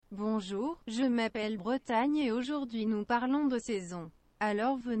Bonjour, je m'appelle Bretagne et aujourd'hui nous parlons de Saison.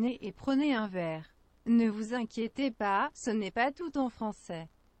 Alors venez et prenez un verre. Ne vous inquiétez pas, ce n'est pas tout en français.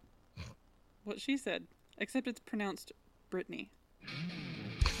 What she said, except it's pronounced Brittany.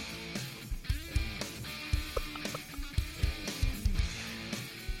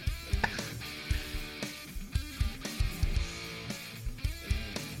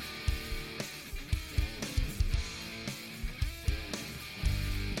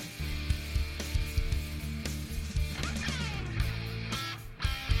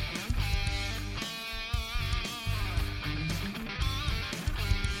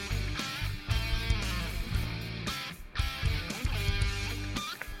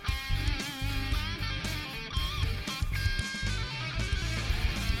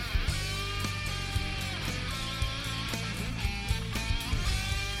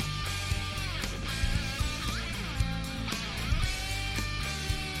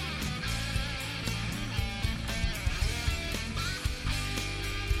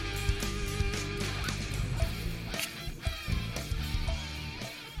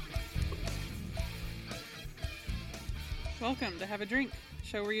 Welcome to Have a Drink,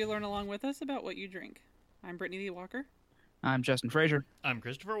 show where you learn along with us about what you drink. I'm Brittany Lee Walker. I'm Justin Frazier. I'm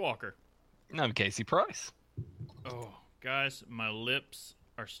Christopher Walker. And I'm Casey Price. Oh, guys, my lips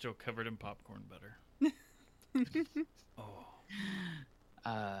are still covered in popcorn butter.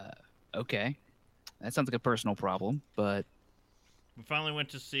 Okay. That sounds like a personal problem, but We finally went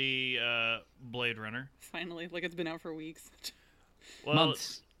to see Blade Runner. Finally, like it's been out for weeks. Well,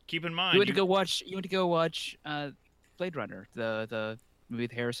 months. keep in mind, You went to go watch Blade Runner, the movie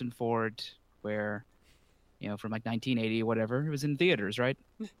with Harrison Ford, where, from like 1980 or whatever, it was in theaters, right?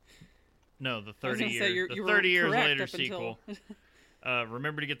 No, the I was 30 gonna say, years, you the were 30 years correct later up sequel. until-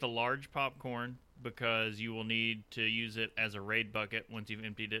 Remember to get the large popcorn because you will need to use it as a raid bucket once you've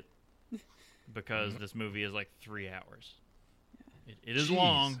emptied it. Because this movie is like 3 hours. It is Jeez.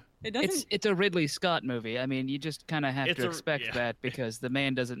 long. It doesn't. It's a Ridley Scott movie. I mean, you just kind of have It's to a- expect yeah. that because the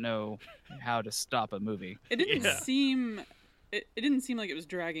man doesn't know how to stop a movie. It didn't Yeah. seem. It didn't seem like it was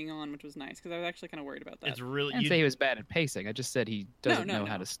dragging on, which was nice because I was actually kind of worried about that. It's really I didn't say he was bad at pacing. I just said he doesn't know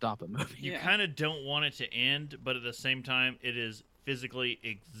how no. to stop a movie. you Yeah. kind of don't want it to end, but at the same time, it is physically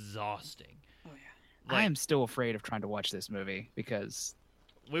exhausting. Oh yeah. Like, I am still afraid of trying to watch this movie because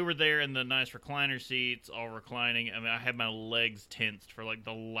we were there in the nice recliner seats, all reclining. I mean, I had my legs tensed for like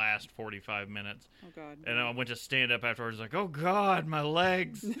the last 45 minutes. Oh god. And I went to stand up afterwards, like, oh God, my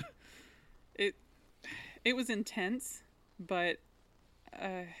legs. It was intense, but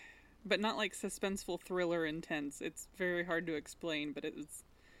not like suspenseful thriller intense. It's very hard to explain, but it's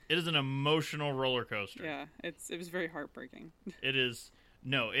It is an emotional roller coaster. yeah. It was very heartbreaking. It is.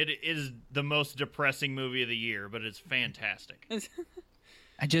 No, it is the most depressing movie of the year, but it's fantastic.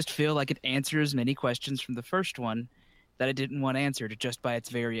 I just feel like it answers many questions from the first one that it didn't want answered just by its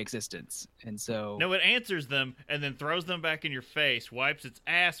very existence. And so No, it answers them and then throws them back in your face, wipes its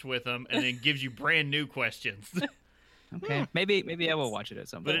ass with them, and then gives you brand new questions. okay, maybe I will watch it at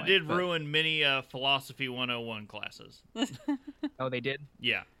some But point. it did ruin many Philosophy 101 classes. Oh, they did?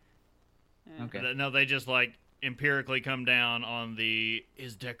 Yeah. Okay. No, they just like empirically come down on the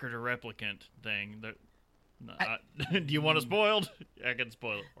is Deckard a replicant thing. Do you want it spoiled? I can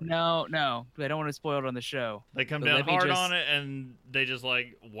spoil it for you. No, I don't want to spoil it on the show. They come But down let me hard just- on it, and they just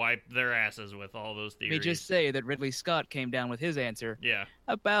like wipe their asses with all those Let me theories. just say that Ridley Scott came down with his answer Yeah.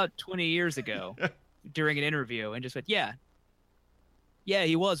 about 20 years ago during an interview and just went, yeah,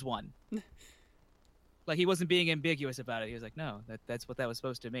 he was one. Like, he wasn't being ambiguous about it. He was like, no, that's what that was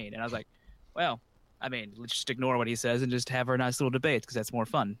supposed to mean. And I was like, well, I mean, let's just ignore what he says and just have our nice little debates because that's more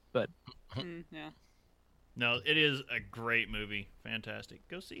fun. But Yeah. No, it is a great movie. Fantastic.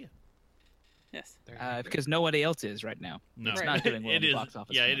 Go see it. Yes. because nobody else is right now. No, It's not doing well It in the is- box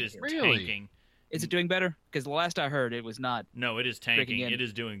office. Yeah, from it what I is hear. Really? tanking. Is it doing better? Because the last I heard, it was not. No, it is Breaking tanking. in. It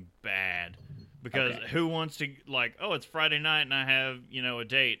is doing bad. Because Okay. who wants to, like, oh, it's Friday night and I have, a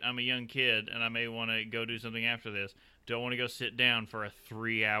date. I'm a young kid and I may want to go do something after this. Don't want to go sit down for a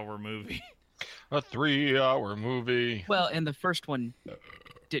 3-hour movie. A 3-hour movie. Well, and the first one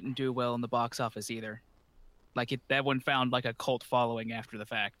didn't do well in the box office either. Like that one found like a cult following after the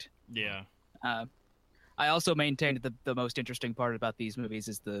fact. Yeah. I also maintained that the most interesting part about these movies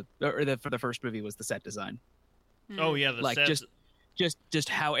is for the first movie was the set design. Oh, yeah, the Like, sets. Just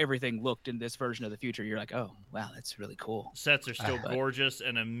how everything looked in this version of the future. You're like, oh wow, that's really cool. Sets are still But- gorgeous,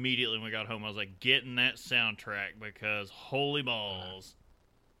 and immediately when we got home, I was like, getting that soundtrack because holy balls.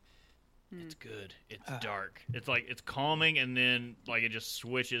 It's good. It's dark. It's like, it's calming, and then, like, it just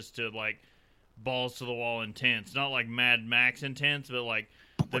switches to, like, balls to the wall intense. Not like Mad Max intense, but like,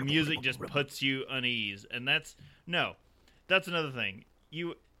 the music just puts you unease, and that's another thing.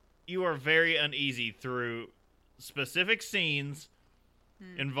 You are very uneasy through specific scenes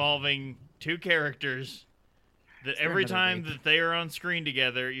involving two characters that every time that they are on screen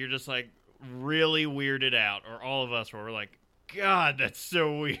together, you're just like really weirded out, or all of us were like, God, that's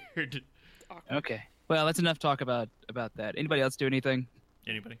so weird. Okay. Well, that's enough talk about that. Anybody else do anything?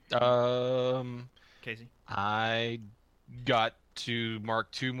 Anybody? Casey? I got to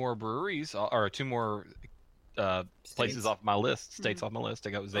mark 2 more breweries, or 2 more places off my list, states off my list.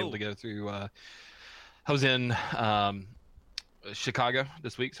 I was able to go through. I was in Chicago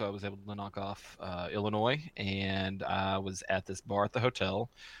this week, so I was able to knock off Illinois, and I was at this bar at the hotel.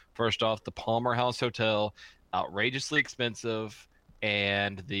 First off, the Palmer House Hotel, outrageously expensive,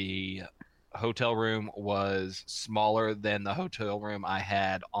 and the hotel room was smaller than the hotel room I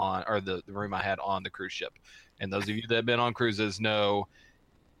had on, or the room I had on the cruise ship. And those of you that have been on cruises know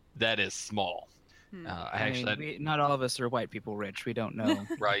that is small. Not all of us are white people rich. We don't know.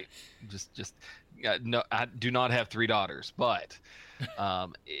 Right. No, I do not have 3 daughters, but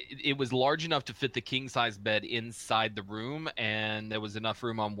it was large enough to fit the king size bed inside the room, and there was enough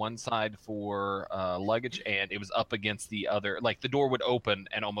room on one side for luggage, and it was up against the other. Like the door would open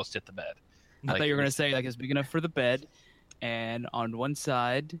and almost hit the bed. I thought you were going to say like it's big enough for the bed, and on one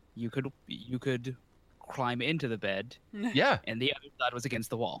side you could climb into the bed. Yeah. And the other side was against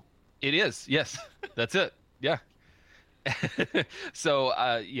the wall. It is. Yes. That's it. Yeah. So,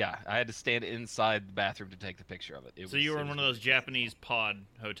 I had to stand inside the bathroom to take the picture of it. So you were in one of those Japanese pod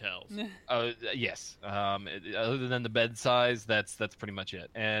hotels. Yes. Other than the bed size, that's pretty much it.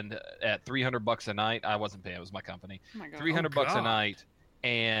 And at $300 a night, I wasn't paying. It was my company. Oh my God. $300 a night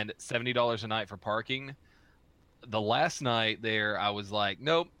and $70 a night for parking. The last night there, I was like,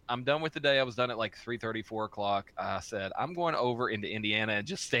 nope, I'm done with the day. I was done at like 3:30, 4 o'clock. I said, I'm going over into Indiana and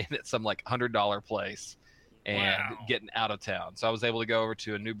just staying at some like $100 place and getting out of town. So I was able to go over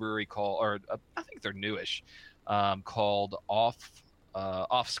to a new brewery I think they're newish, called Off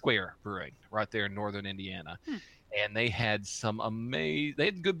Square Brewing right there in northern Indiana. And they had they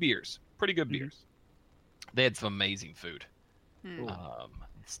had good beers, pretty good beers. They had some amazing food.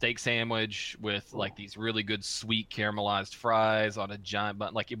 Steak sandwich with like these really good sweet caramelized fries on a giant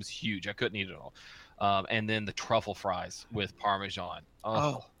bun. Like it was huge. I couldn't eat it all. And then the truffle fries with Parmesan.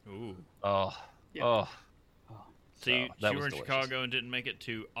 So you were in Chicago and didn't make it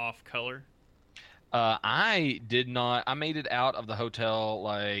to Off Color? I did not. I made it out of the hotel.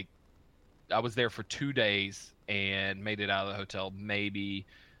 Like I was there for 2 days and made it out of the hotel. Maybe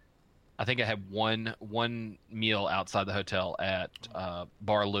I think I had one meal outside the hotel at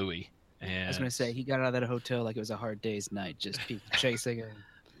Bar Louie. And I was going to say he got out of that hotel like it was a hard day's night, just chasing.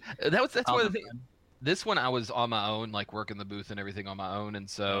 That's one of the things. This one I was on my own, like working the booth and everything on my own, and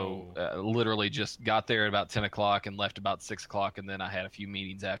so literally just got there at about 10 o'clock and left about 6 o'clock, and then I had a few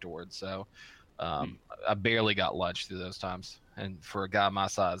meetings afterwards. So I barely got lunch through those times, and for a guy my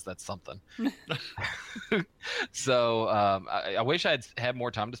size, that's something. So I wish I had more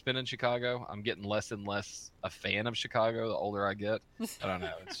time to spend in Chicago. I'm getting less and less a fan of Chicago the older I get. I don't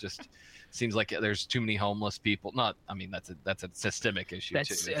know. It's just seems like there's too many homeless people. That's a systemic issue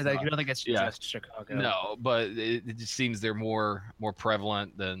too. I don't think it's just Chicago. No, but it just seems they're more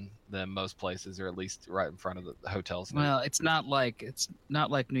prevalent than most places, or at least right in front of the hotels. Well, it's not like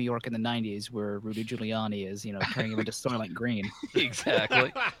New York in the '90s where Rudy Giuliani is, turning him into Soylent Green.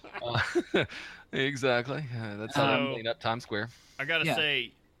 Exactly. Exactly. That's how they clean up Times Square. I gotta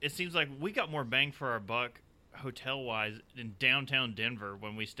say, it seems like we got more bang for our buck hotel-wise in downtown Denver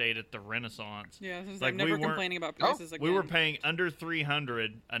when we stayed at the Renaissance. Yeah, I'm never complaining about prices again. We were paying under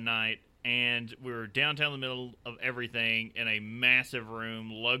 $300 a night, and we were downtown in the middle of everything in a massive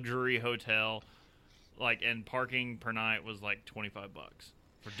room, luxury hotel, and parking per night was like $25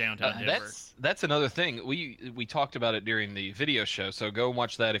 for downtown Denver. That's another thing. We talked about it during the video show, so go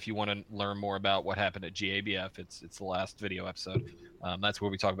watch that if you want to learn more about what happened at GABF. It's the last video episode. That's where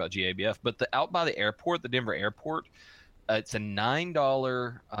we talk about GABF. But out by the airport, the Denver airport, it's a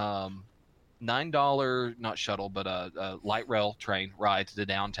 $9 not shuttle, but a light rail train ride to the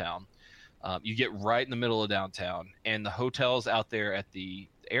downtown. You get right in the middle of downtown, and the hotels out there at the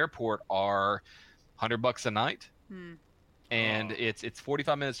airport are $100 a night. And it's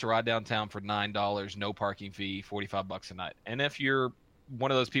 45 minutes to ride downtown for $9, no parking fee, $45 a night. And if you're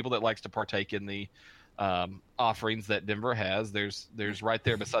one of those people that likes to partake in the offerings that Denver has, there's right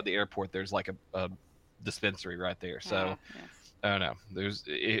there beside the airport, there's like a dispensary right there. So I don't know.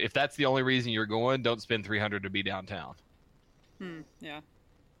 If that's the only reason you're going, don't spend $300 to be downtown. Yeah,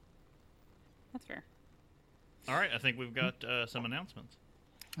 that's fair. All right, I think we've got some announcements.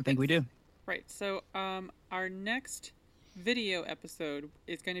 I think we do. Right. So our next video episode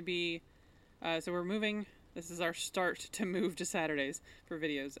is going to be so we're moving. This is our start to move to Saturdays for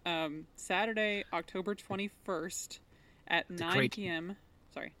videos. Saturday, October 21st at 9 p.m.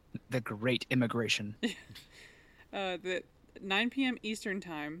 Sorry. The Great Immigration. The 9 p.m. Eastern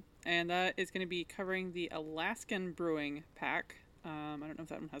time, and that is going to be covering the Alaskan Brewing Pack. I don't know if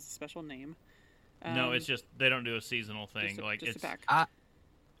that one has a special name. No, it's just they don't do a seasonal thing. Just a pack.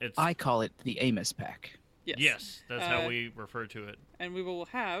 I call it the Amos Pack. Yes, that's how we refer to it. And we will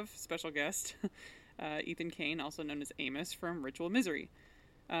have special guest Ethan Kane, also known as Amos from Ritual Misery.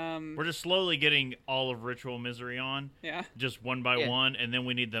 We're just slowly getting all of Ritual Misery on, just one by one, and then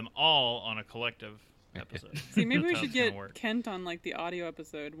we need them all on a collective episode. See, maybe we should get Kent on like the audio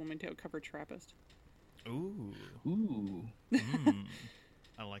episode when we cover Trappist. Ooh.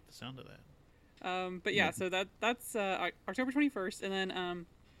 I like the sound of that. But yeah, so that's October 21st, and then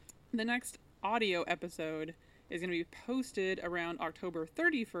the next audio episode is going to be posted around October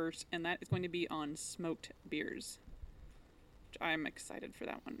 31st, and that is going to be on smoked beers. Which I'm excited for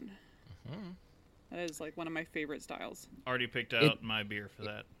that one. That is like one of my favorite styles. Already picked out my beer for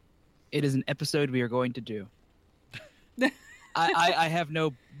that. It is an episode we are going to do. I have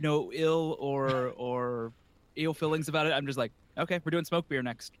no ill or ill feelings about it. I'm just like, okay, we're doing smoke beer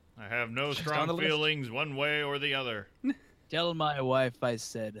next. I have no strong feelings one way or the other. Tell my wife I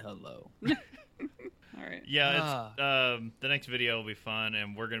said hello. All right. Yeah, it's, the next video will be fun,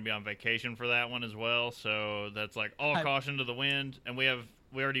 and we're going to be on vacation for that one as well. So that's like all caution to the wind. And we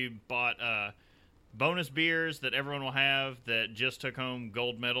already bought bonus beers that everyone will have that just took home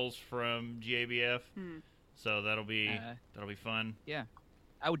gold medals from GABF. So that'll be fun. Yeah,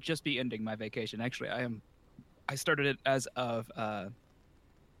 I would just be ending my vacation. Actually, I started it as of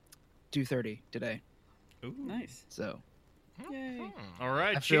 2:30 today. Ooh, nice. So, yay! All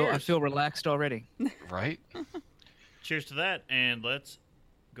right, I feel relaxed already. Right. Cheers to that, and let's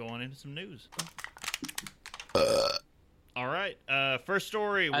go on into some news. All right, first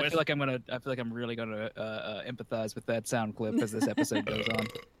story. I feel like I'm really gonna empathize with that sound clip as this episode goes on.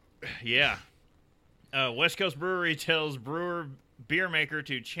 Yeah. West Coast Brewery tells brewer beer maker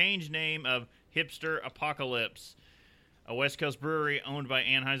to change name of Hipster Apocalypse. A West Coast brewery owned by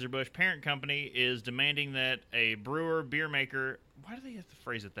Anheuser-Busch parent company is demanding that a brewer beer maker... Why do they have to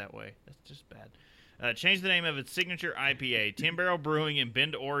phrase it that way? That's just bad. Change the name of its signature IPA. 10 Barrel Brewing in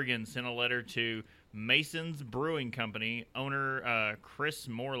Bend, Oregon sent a letter to Mason's Brewing Company owner Chris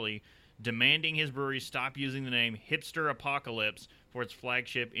Morley demanding his brewery stop using the name Hipster Apocalypse for its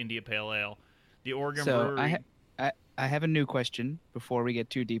flagship India Pale Ale. The Oregon Brewery... I have a new question before we get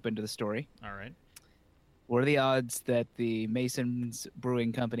too deep into the story. All right. What are the odds that the Mason's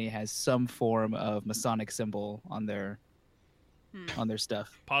Brewing Company has some form of Masonic symbol on their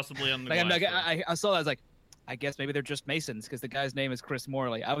stuff? Possibly on the glass. I saw that. I was like, I guess maybe they're just Masons because the guy's name is Chris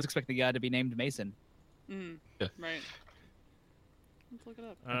Morley. I was expecting the guy to be named Mason. Right. Let's look it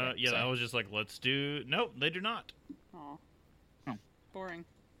up. I was just like, let's do... Nope, they do not. Aw. Boring.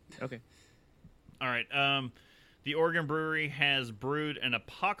 Okay. All right. The Oregon Brewery has brewed an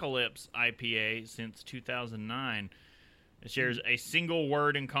Apocalypse IPA since 2009. It shares a single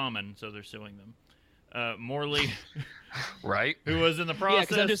word in common, so they're suing them. Morley, right? Who was in the process? Yeah,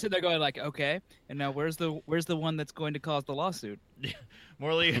 because I'm just sitting there going like, okay, and now where's the one that's going to cause the lawsuit?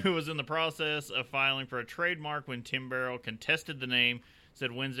 Morley, who was in the process of filing for a trademark when Tim Barrel contested the name,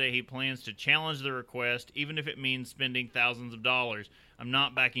 said Wednesday he plans to challenge the request, even if it means spending thousands of dollars. I'm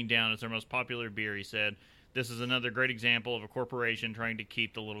not backing down. It's our most popular beer, he said. This is another great example of a corporation trying to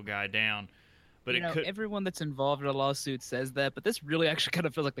keep the little guy down. But everyone that's involved in a lawsuit says that, but this really actually kind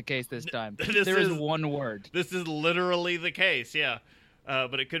of feels like the case this time. There is one word. This is literally the case, yeah.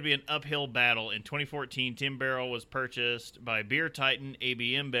 But it could be an uphill battle. In 2014, Tim Barrel was purchased by beer titan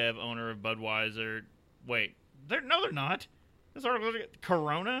AB InBev, owner of Budweiser. Wait, they're not. This article,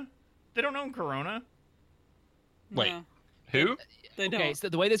 Corona? They don't own Corona. Wait, No. who? They don't. Okay, so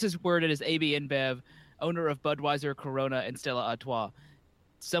the way this is worded is AB InBev, owner of Budweiser, Corona, and Stella Artois.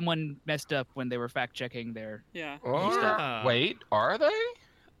 Someone messed up when they were fact-checking their... Yeah. Wait, are they?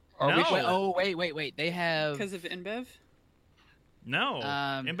 No. Wait. They have... Because of InBev? No.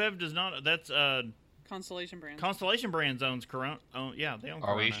 InBev does not... That's... Constellation Brands. Constellation Brands owns Corona. Yeah, they own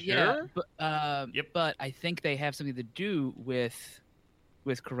Corona. Are we sure? Yeah, but, Yep. But I think they have something to do with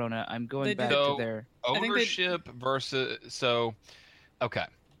Corona. I'm going back So, to their... Ownership versus... So, okay.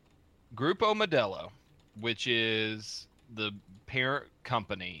 Grupo Modelo, which is the parent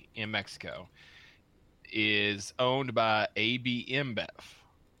company in Mexico, is owned by AB InBev.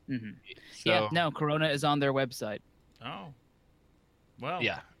 Mm-hmm. So, Yeah, no, Corona is on their website. Oh. Well,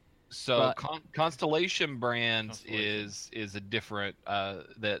 Yeah. So But- Constellation Brands Constellation. is a different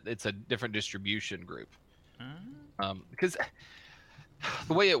that it's a different distribution group. uh, Because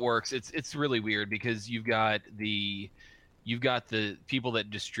the way it works, it's really weird because you've got the people that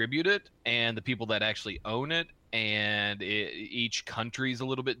distribute it and the people that actually own it, and each country's a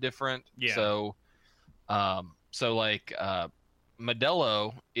little bit different. Yeah. So, like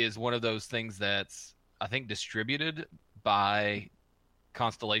Modelo is one of those things that's I think distributed by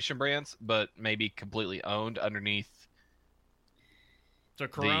Constellation Brands, but maybe completely owned underneath so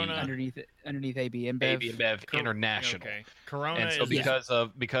Corona. underneath AB InBev. AB InBev International. Okay. Corona And so is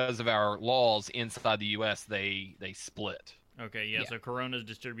because of our laws inside the U.S., they split. okay. Yeah, Yeah. So Corona is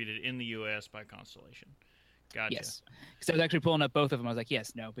distributed in the U.S. by Constellation. Gotcha. Yes. Because I was actually pulling up both of them. I was like,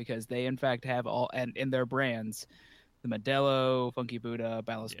 yes, no, because they in fact have all, and in their brands, the Modelo, Funky Buddha,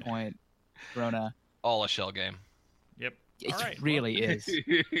 Ballast Yeah. Point, Corona. All a shell game. Yep. It All right, really is.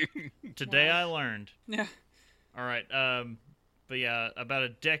 Today I learned. Yeah. All right. But yeah, about a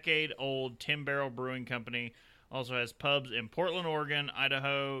decade-old Tim Barrel Brewing Company also has pubs in Portland, Oregon,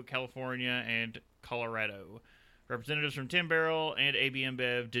 Idaho, California, and Colorado. Representatives from Tim Barrel and AB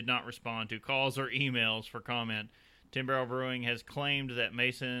InBev did not respond to calls or emails for comment. Tim Barrel Brewing has claimed that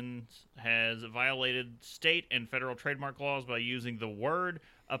Mason's has violated state and federal trademark laws by using the word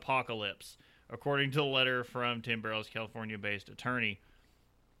apocalypse, according to the letter from Tim Barrel's California-based attorney.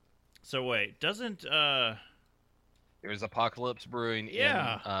 So wait, doesn't There's Apocalypse Brewing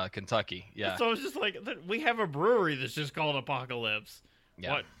Yeah. in Kentucky. Yeah. So it's just like we have a brewery that's just called Apocalypse.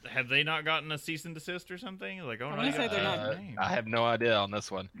 Yeah. What, have they not gotten a cease and desist or something? Like, oh, I no, wanna you say got they're that not- name. I have no idea on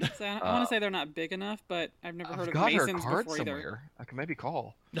this one. So I want to say they're not big enough, but I've never heard I've of got her Masons card before either. somewhere. I can maybe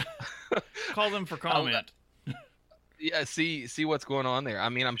call. Call them for comment. Yeah, see what's going on there. I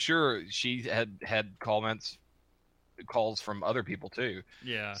mean, I'm sure she had calls from other people too.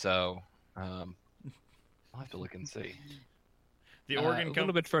 Yeah. So, I'll have to look and see. The A Oregon little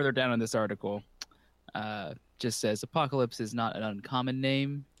company. bit further down in this article, just says Apocalypse is not an uncommon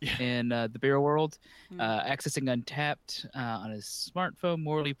name Yeah. in the beer world. Hmm. Accessing Untapped on his smartphone,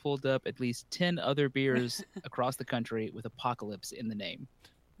 Morley pulled up at least 10 other beers across the country with Apocalypse in the name.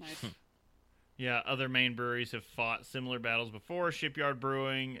 Nice. Yeah, other Maine breweries have fought similar battles before. Shipyard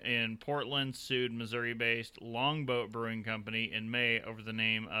Brewing in Portland sued Missouri-based Longboat Brewing Company in May over the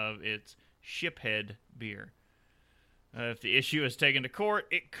name of its Shiphead beer. If the issue is taken to court,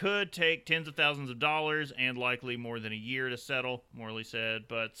 it could take tens of thousands of dollars and likely more than a year to settle, Morley said.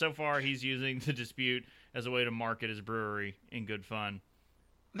 But so far, he's using the dispute as a way to market his brewery in good fun.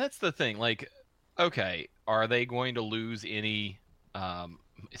 That's the thing. Like, okay, are they going to lose any?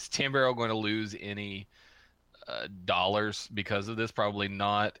 Is Tim Barrel going to lose any dollars because of this? Probably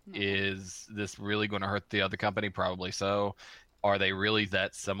not. No. Is this really going to hurt the other company? Probably so. Are they really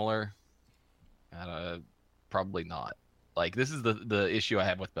that similar? Probably not. Like, this is the issue I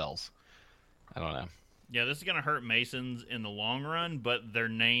have with Bell's. I don't know. Yeah, this is going to hurt Masons in the long run, but their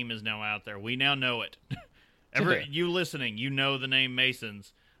name is now out there. We now know it. You listening, you know the name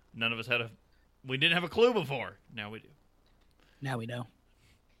Masons. None of us we didn't have a clue before. Now we do. Now we know.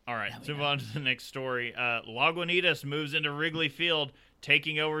 All right, Now let's we move know. on to the next story. Lagunitas moves into Wrigley Field,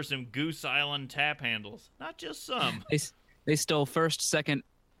 taking over some Goose Island tap handles. Not just some. They stole first, second,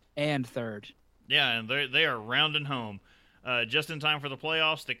 and third. Yeah, and they are rounding home. Just in time for the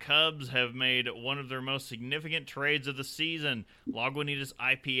playoffs, the Cubs have made one of their most significant trades of the season. Lagunitas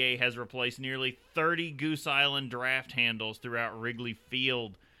IPA has replaced nearly 30 Goose Island draft handles throughout Wrigley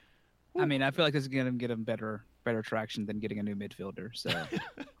Field. I mean, I feel like this is going to get them better traction than getting a new midfielder. So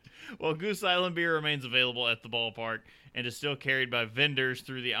Well, Goose Island beer remains available at the ballpark and is still carried by vendors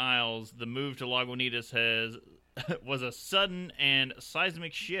through the aisles. The move to Lagunitas was a sudden and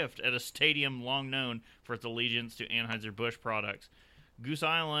seismic shift at a stadium long known for its allegiance to Anheuser-Busch products. Goose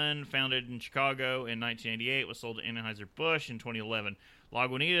Island, founded in Chicago in 1988, was sold to Anheuser-Busch in 2011.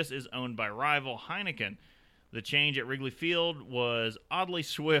 Lagunitas is owned by rival Heineken. The change at Wrigley Field was oddly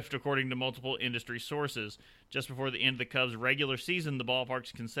swift, according to multiple industry sources. Just before the end of the Cubs' regular season, the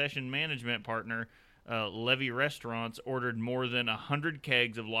ballpark's concession management partner, Levy Restaurants, ordered more than 100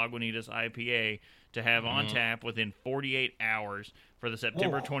 kegs of Lagunitas IPA to have on tap within 48 hours for the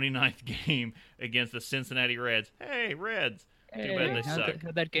September 29th game against the Cincinnati Reds. Hey, Reds! Too bad they suck.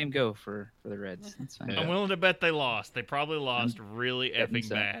 How'd that game go for the Reds? That's fine. I'm willing to bet they lost. They probably lost really betting effing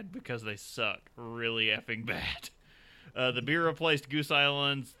so. bad because they suck really effing bad. The beer replaced Goose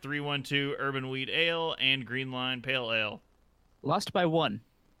Island's 312 Urban Wheat Ale and Green Line Pale Ale. Lost by 1.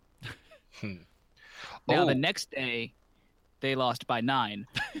 Now Oh. the next day, they lost by 9.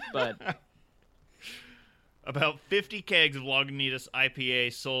 But About 50 kegs of Lagunitas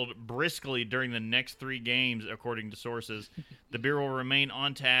IPA sold briskly during the next 3 games, according to sources. The beer will remain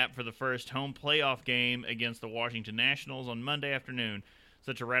on tap for the first home playoff game against the Washington Nationals on Monday afternoon.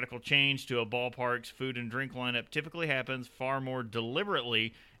 Such a radical change to a ballpark's food and drink lineup typically happens far more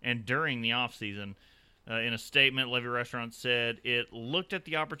deliberately and during the offseason. In a statement, Levy Restaurant said it looked at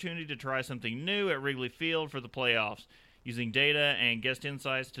the opportunity to try something new at Wrigley Field for the playoffs, using data and guest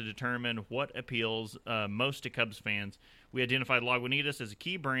insights to determine what appeals most to Cubs fans. We identified Lagunitas as a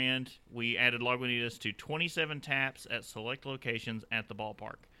key brand. We added Lagunitas to 27 taps at select locations at the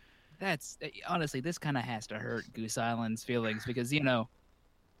ballpark. That's honestly, this kind of has to hurt Goose Island's feelings because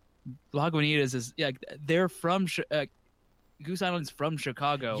Lagunitas is they're from Goose Island's from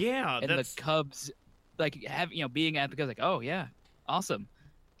Chicago. Yeah, and the Cubs being at because oh yeah, awesome.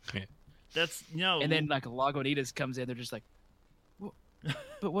 That's no. And then Lagunitas comes in, they're just like,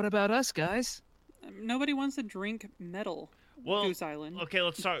 but what about us guys? Nobody wants to drink metal. Well, Goose Island. Okay,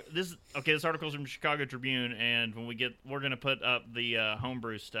 let's talk. This article's from Chicago Tribune, and when we're gonna put up the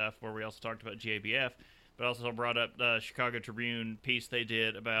homebrew stuff where we also talked about GABF, but also brought up the Chicago Tribune piece they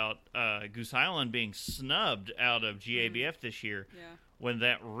did about Goose Island being snubbed out of GABF this year. Yeah. When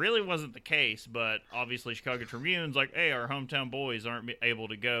that really wasn't the case, but obviously Chicago Tribune's like, hey, our hometown boys aren't able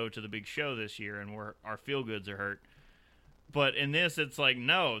to go to the big show this year, and our feel-goods are hurt. But in this, it's like,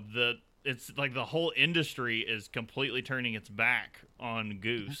 no, it's like the whole industry is completely turning its back on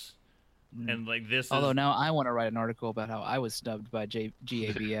Goose. And this Although now I want to write an article about how I was snubbed by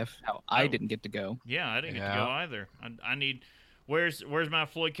GABF, how I didn't get to go. Yeah, I didn't get to go either. I need... Where's my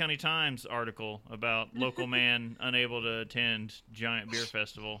Floyd County Times article about local man unable to attend giant beer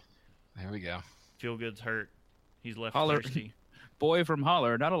festival? There we go. Feel good's hurt. He's left Holler, thirsty. Boy from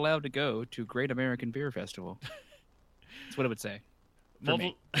Holler not allowed to go to Great American Beer Festival. That's what it would say.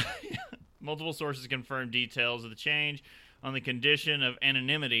 Multiple sources confirmed details of the change on the condition of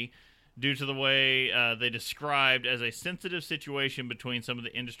anonymity due to the way they described as a sensitive situation between some of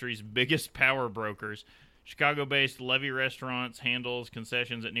the industry's biggest power brokers. Chicago-based Levy Restaurants handles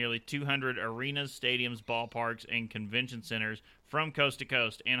concessions at nearly 200 arenas, stadiums, ballparks, and convention centers from coast to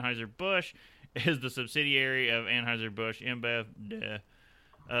coast. Anheuser-Busch is the subsidiary of Anheuser-Busch InBev,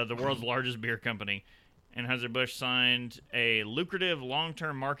 the world's largest beer company. Anheuser-Busch signed a lucrative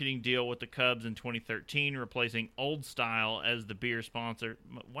long-term marketing deal with the Cubs in 2013, replacing Old Style as the beer sponsor.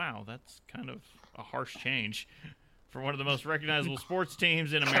 Wow, that's kind of a harsh change for one of the most recognizable sports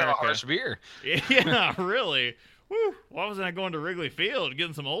teams in America. Harsh beer. Yeah, really. Woo! Why wasn't I going to Wrigley Field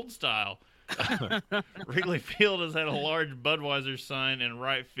getting some Old Style? Wrigley Field has had a large Budweiser sign in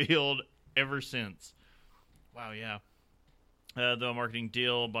right field ever since. Wow, yeah. The marketing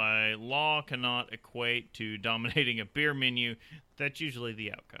deal by law cannot equate to dominating a beer menu. That's usually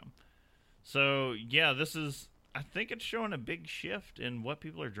the outcome. So, yeah, I think it's showing a big shift in what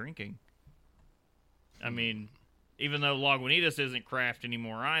people are drinking. I mean, even though Lagunitas isn't craft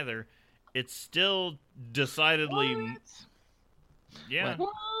anymore either, it's still decidedly... What? Yeah.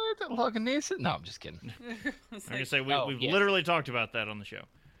 What? Lagunitas? No, I'm just kidding. I'm going to say we've literally talked about that on the show.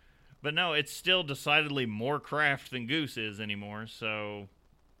 But no, it's still decidedly more craft than Goose is anymore, so...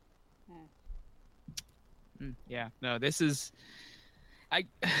 Yeah, no, this is...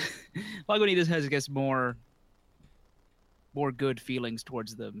 Lagunitas has, I guess, more good feelings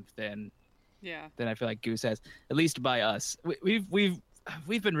towards them than I feel like Goose has, at least by us. We've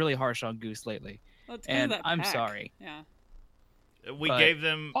been really harsh on Goose lately, and I'm sorry. Yeah, we gave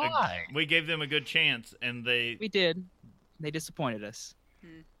them a good chance, and we did. They disappointed us.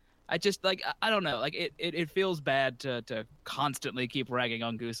 I just I don't know, it feels bad to constantly keep ragging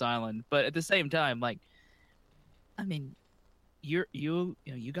on Goose Island, but at the same time, I mean, you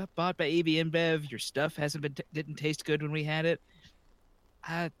got bought by AB InBev. Your stuff didn't taste good when we had it.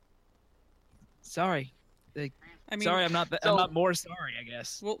 Sorry. Sorry, I'm not more sorry, I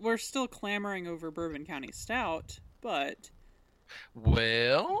guess. Well, we're still clamoring over Bourbon County Stout, but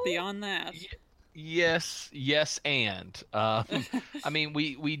beyond that, yes, and I mean,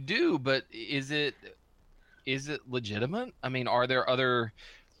 we do, but is it legitimate? I mean, are there other?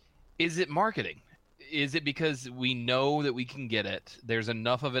 Is it marketing? Is it because we know that we can get it? There's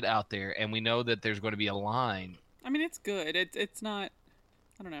enough of it out there, and we know that there's going to be a line. I mean, it's good. It's not.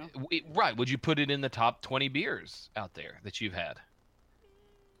 I don't know. Right? Would you put it in the top 20 beers out there that you've had?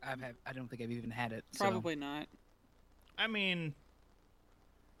 I don't think I've even had it. Probably not. I mean,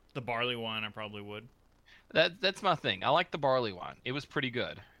 the barley wine, I probably would. That's my thing. I like the barley wine. It was pretty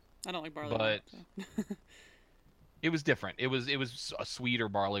good. I don't like barley wine. But it was different. It was a sweeter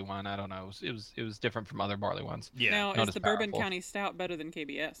barley wine. I don't know. It was different from other barley wines. Yeah. Now, is the Bourbon County Stout better than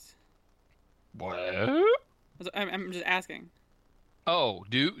KBS? What? I'm just asking. Oh,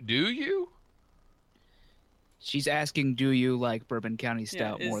 do you? She's asking, do you like Bourbon County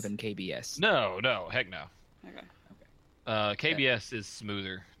Stout is- more than KBS? No, heck no. Okay. KBS is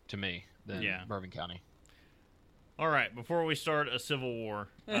smoother to me than Yeah. Bourbon County. All right, before we start a civil war,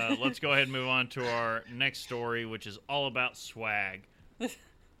 let's go ahead and move on to our next story, which is all about swag.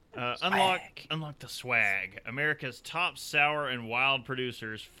 Unlock the swag. America's top sour and wild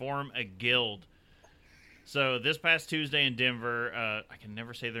producers form a guild. So this past Tuesday in Denver, I can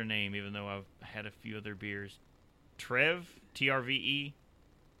never say their name, even though I've had a few of their beers. Trev, Trve,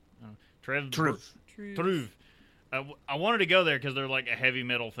 Trev. Truth. I wanted to go there because they're like a heavy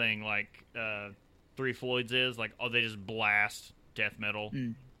metal thing, like Three Floyds is. Like, they just blast death metal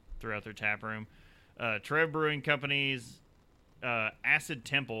throughout their tap room. Trev Brewing Company's Acid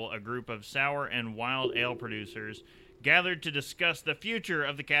Temple, a group of sour and wild ale producers, gathered to discuss the future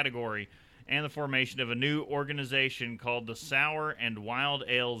of the category and the formation of a new organization called the Sour and Wild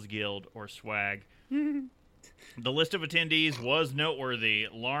Ales Guild, or SWAG. The list of attendees was noteworthy.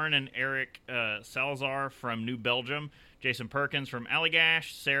 Lauren and Eric Salazar from New Belgium, Jason Perkins from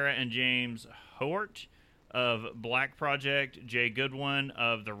Allagash, Sarah and James Hort of Black Project, Jay Goodwin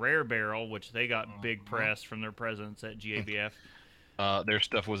of the Rare Barrel, which they got big press from their presence at GABF. Their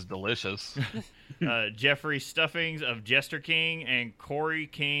stuff was delicious. Jeffrey Stuffings of Jester King and Corey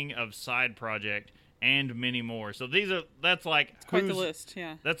King of Side Project, and many more. So that's like It's quite the list,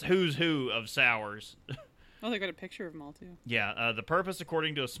 yeah. That's who's who of sours. Oh, they got a picture of them all, too. Yeah, the purpose,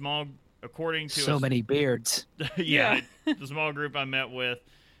 according to Many beards. yeah, the small group I met with.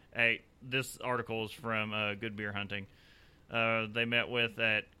 This article is from Good Beer Hunting. They met with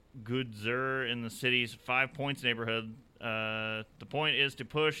at Good Zur in the city's 5 Points neighborhood. The point is to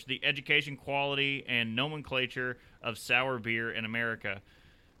push the education, quality, and nomenclature of sour beer in America.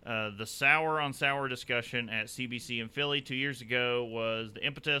 The Sour on Sour discussion at CBC in Philly 2 years ago was the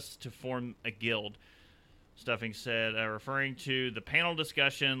impetus to form a guild. Stuffing said, referring to the panel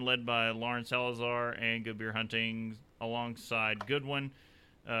discussion led by Lauren Salazar and Good Beer Hunting alongside Goodwin,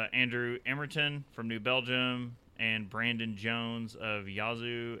 Andrew Emerton from New Belgium, and Brandon Jones of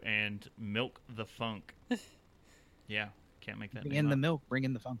Yazoo and Milk the Funk. Yeah, can't make that Bring name in the up. milk, bring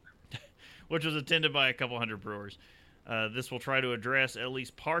in the funk. Which was attended by a couple hundred brewers. This will try to address at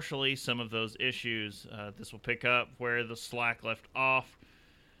least partially some of those issues. This will pick up where the slack left off,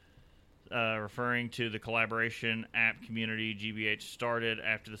 referring to the collaboration app community GBH started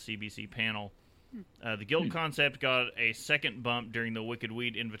after the CBC panel. The guild concept got a second bump during the Wicked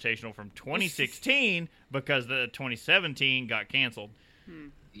Weed Invitational from 2016 because the 2017 got canceled.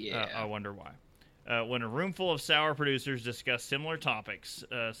 Yeah. I wonder why. When a room full of sour producers discussed similar topics,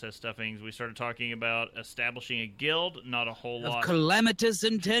 says Stuffings, we started talking about establishing a guild. Not a whole lot. Of calamitous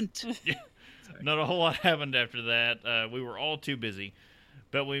intent. Not a whole lot happened after that. We were all too busy.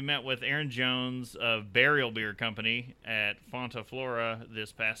 But we met with Aaron Jones of Burial Beer Company at Fonta Flora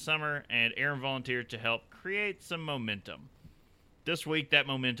this past summer, and Aaron volunteered to help create some momentum. This week, that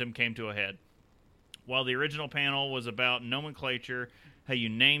momentum came to a head. While the original panel was about nomenclature, how you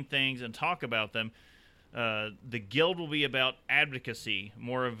name things and talk about them, the guild will be about advocacy,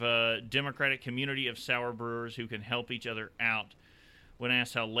 more of a democratic community of sour brewers who can help each other out. When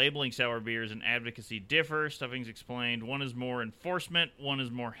asked how labeling sour beers and advocacy differ, Stuffings explained one is more enforcement, one is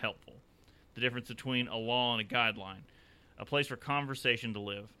more helpful. The difference between a law and a guideline. A place for conversation to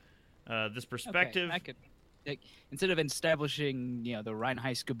live. This perspective... Okay, I could, instead of establishing, the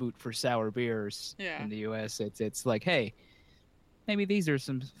Reinheitsgebot for sour beers in the U.S., it's like, hey, maybe these are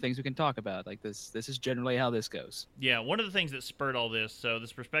some things we can talk about. Like this is generally how this goes. Yeah, one of the things that spurred all this, so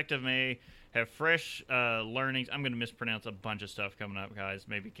this perspective may have fresh learnings. I'm going to mispronounce a bunch of stuff coming up, guys.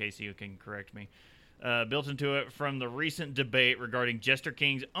 Maybe Casey can correct me. Built into it from the recent debate regarding Jester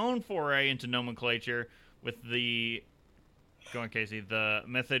King's own foray into nomenclature with the... Go on, Casey. The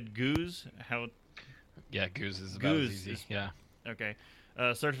method Goose. Yeah, Goose is about as easy. Yeah. Okay.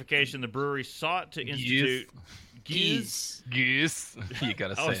 Certification the brewery sought to institute... Goose. Goose. You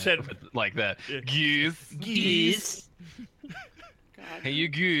gotta say it like that. Yeah. Goose. Geese. Hey, you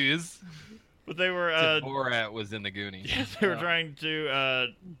goose. But they were... Borat was in the Goonies. Yeah, they were trying to...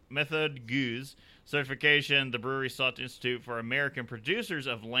 method Goose. Certification the brewery sought to institute for American producers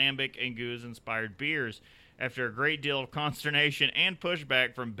of lambic and goose-inspired beers. After a great deal of consternation and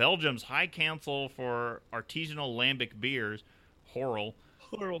pushback from Belgium's High Council for Artisanal Lambic Beers, Horrell.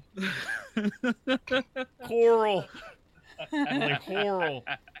 Coral. Like Horrell.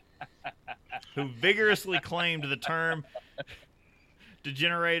 Who vigorously claimed the term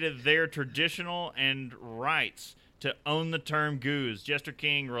degenerated their traditional and rights to own the term goose. Jester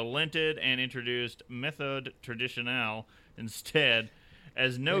King relented and introduced Méthode Traditionnelle instead.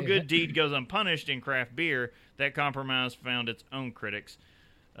 As no good deed goes unpunished in craft beer, that compromise found its own critics.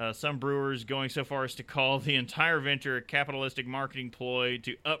 Some brewers going so far as to call the entire venture a capitalistic marketing ploy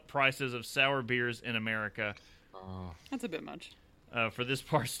to up prices of sour beers in America. That's a bit much. For this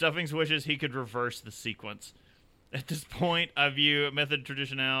part, Stuffings wishes he could reverse the sequence. At this point, I view Method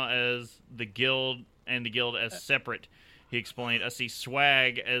Traditionnelle as the guild and the guild as separate. He explained, I see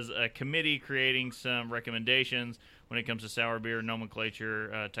Swag as a committee creating some recommendations when it comes to sour beer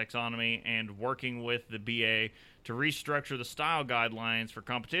nomenclature, taxonomy, and working with the BA to restructure the style guidelines for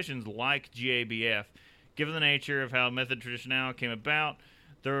competitions like GABF. Given the nature of how Method Traditionnelle came about,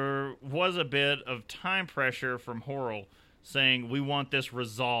 there was a bit of time pressure from Horrell saying, we want this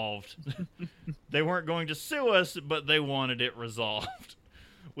resolved. They weren't going to sue us, but they wanted it resolved.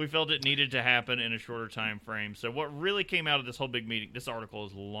 We felt it needed to happen in a shorter time frame. So what really came out of this whole big meeting, this article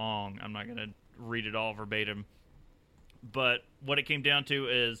is long. I'm not going to read it all verbatim. But what it came down to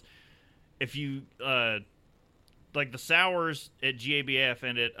is if you, like the sours at GABF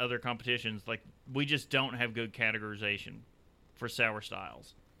and at other competitions, like we just don't have good categorization for sour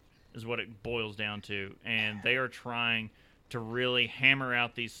styles is what it boils down to. And they are trying to really hammer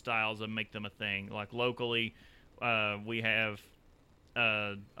out these styles and make them a thing. Like locally, we have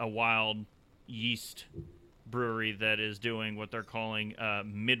a wild yeast brewery that is doing what they're calling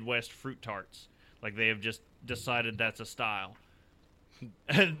Midwest fruit tarts. Like they have just decided that's a style.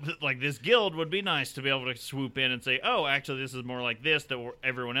 And like this guild would be nice to be able to swoop in and say, oh, actually this is more like this that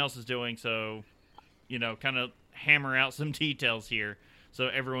everyone else is doing. So, you know, kind of hammer out some details here so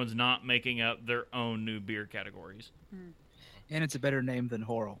everyone's not making up their own new beer categories. And it's a better name than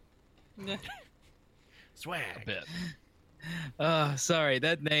Horrell. Swag. A bit. Sorry,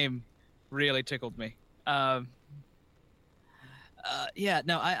 that name really tickled me. Yeah,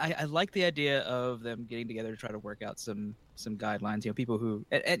 no, I like the idea of them getting together to try to work out some guidelines. You know, people who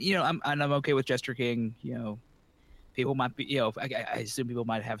and you know, I'm okay with Jester King. You know, people might be, you know, I assume people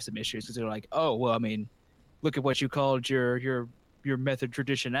might have some issues because they're like, oh, well, I mean, look at what you called your Method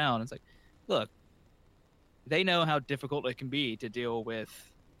Traditionnelle, and it's like, look, they know how difficult it can be to deal with,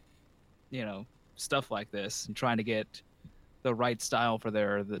 you know, stuff like this and trying to get the right style for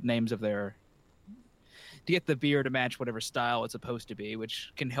the names of their, to get the beer to match whatever style it's supposed to be,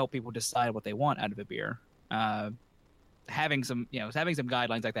 which can help people decide what they want out of a beer. Having some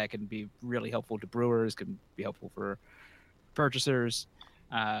guidelines like that can be really helpful to brewers, can be helpful for purchasers.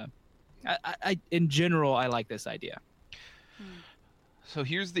 I in general, I like this idea. So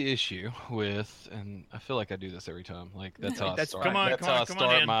here's the issue with, and I feel like I do this every time. Like that's how I start. Come on, that's come on, how I come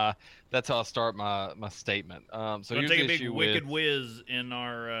start on in. my. That's how I start my statement. So Don't here's take the a big issue wicked with. whiz in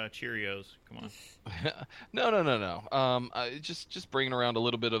our Cheerios. Come on. No. Just bringing around a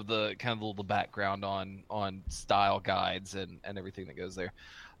little bit of the kind of a little background on style guides and everything that goes there.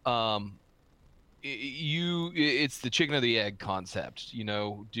 It's the chicken or the egg concept. You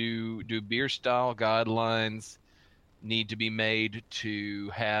know, do beer style guidelines need to be made to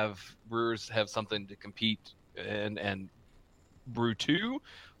have brewers have something to compete and brew to,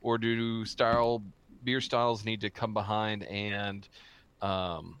 or do beer styles need to come behind and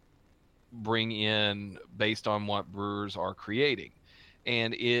bring in based on what brewers are creating?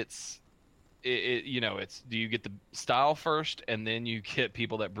 And it's do you get the style first and then you get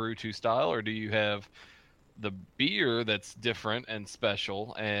people that brew to style, or do you have the beer that's different and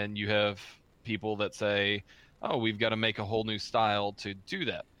special and you have people that say, oh, we've got to make a whole new style to do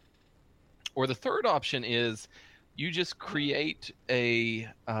that? Or the third option is you just create a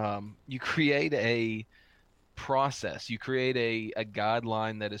process. You create a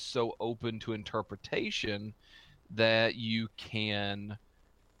guideline that is so open to interpretation that you can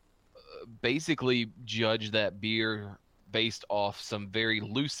basically judge that beer based off some very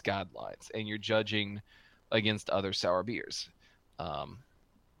loose guidelines, and you're judging against other sour beers. Well,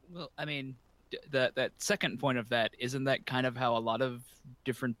 I mean, that second point of that, isn't that kind of how a lot of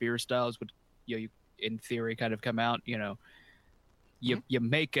different beer styles would, you in theory, kind of come out? You know, you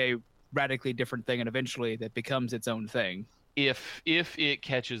make a radically different thing, and eventually that becomes its own thing. If it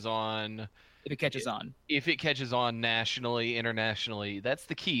catches on. If it catches on nationally, internationally, that's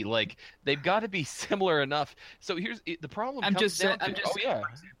the key. Like, they've got to be similar enough. So here's the problem.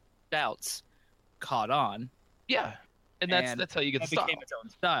 Stouts caught on. Yeah, and that's how you get the style. Became its own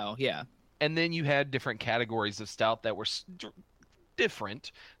style. Yeah. And then you had different categories of stout that were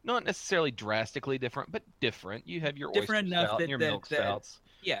different, not necessarily drastically different, but different. You have your oyster stout and your milk stouts.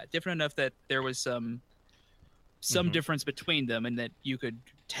 Yeah, different enough that there was some difference between them, and that you could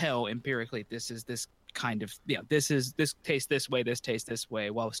tell empirically this kind of, this tastes this way,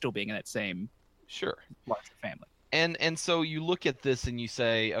 while still being in that same Sure. larger family. And so you look at this and you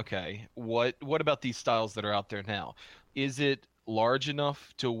say, okay, what about these styles that are out there now? Is it large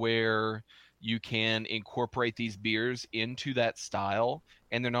enough to where you can incorporate these beers into that style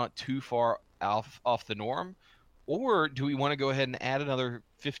and they're not too far off the norm? Or do we want to go ahead and add another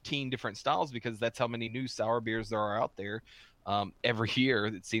 15 different styles, because that's how many new sour beers there are out there? Every year,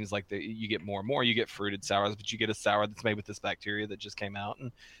 it seems like you get more and more. You get fruited sours, but you get a sour that's made with this bacteria that just came out,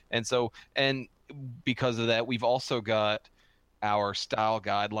 and because of that, we've also got our style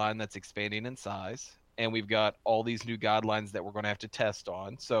guideline that's expanding in size, and we've got all these new guidelines that we're going to have to test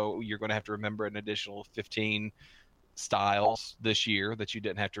on. So you're going to have to remember an additional 15 styles this year that you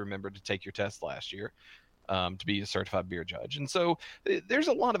didn't have to remember to take your test last year. To be a certified beer judge. And so there's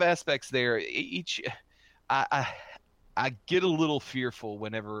a lot of aspects there. I get a little fearful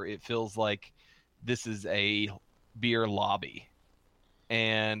whenever it feels like this is a beer lobby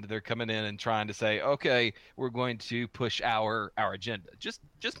and they're coming in and trying to say, okay, we're going to push our agenda. Just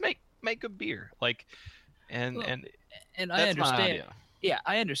make good beer. And I understand. Yeah,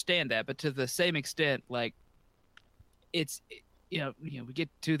 I understand that, but to the same extent, it's, we get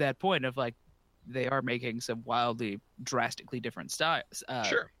to that point of they are making some wildly, drastically different styles,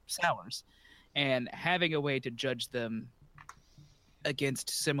 sours, and having a way to judge them against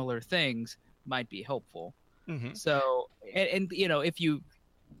similar things might be helpful. Mm-hmm. So, and if you,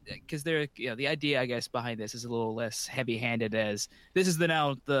 because they're, the idea, I guess, behind this is a little less heavy-handed, as this is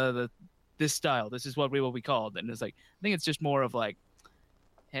this style, this is what we will be called, and it's I think it's just more of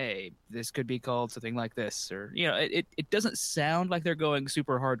hey, this could be called something like this, or it doesn't sound like they're going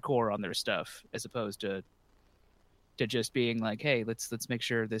super hardcore on their stuff, as opposed to just being hey, let's make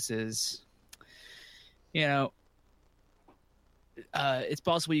sure this is, it's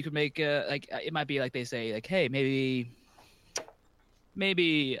possible you could make it might be they say hey, maybe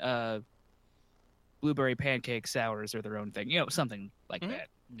blueberry pancake sours are their own thing, something like that.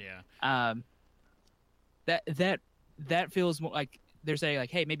 Yeah. That feels more like they're saying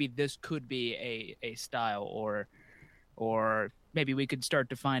hey, maybe this could be a style, or maybe we could start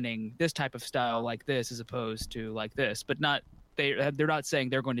defining this type of style like this as opposed to like this, but they're not saying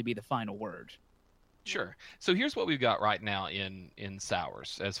they're going to be the final word. Sure. So here's what we've got right now in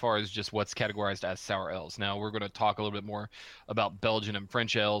sours, as far as just what's categorized as sour ales. Now we're going to talk a little bit more about Belgian and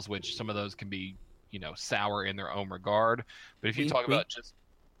French ales, which some of those can be, sour in their own regard. But if you talk about just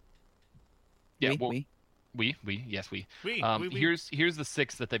here's the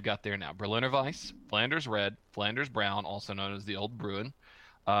 6 that they've got there now: Berliner Weiss, Flanders Red, Flanders Brown, also known as the Old Bruin,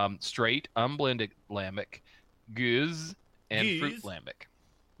 straight unblended lambic, Gueuze, and fruit lambic.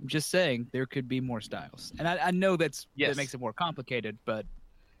 I'm just saying there could be more styles, and I know that makes it more complicated, but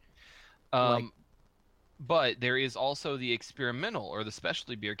but there is also the experimental or the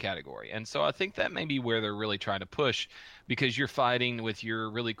specialty beer category, and so I think that may be where they're really trying to push, because you're fighting with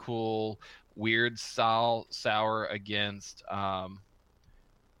your really cool weird style sour against Asati.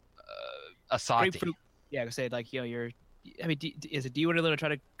 Grapefruit. Yeah, I would say you're. I mean, do you want to try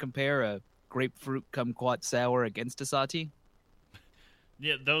to compare a grapefruit kumquat sour against Asati?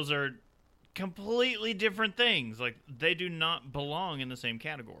 Yeah, those are completely different things. They do not belong in the same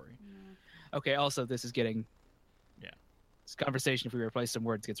category. Okay, also, this is getting... Yeah. This conversation, if we replace some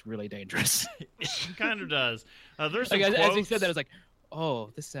words, gets really dangerous. It kind of does. There's some quotes. As he said that, I was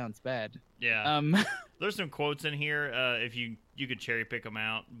oh, this sounds bad. Yeah. There's some quotes in here. If you could cherry pick them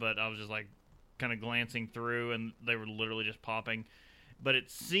out, but I was just kind of glancing through, and they were literally just popping. But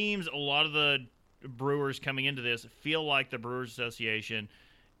it seems a lot of the brewers coming into this feel like the Brewers Association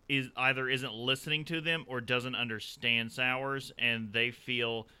isn't listening to them or doesn't understand sours, and they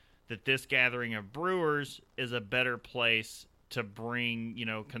feel that this gathering of brewers is a better place to bring,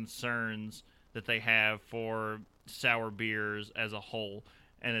 concerns that they have for sour beers as a whole,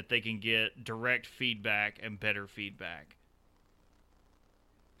 and that they can get direct feedback and better feedback.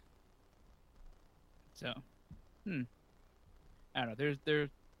 So, I don't know. There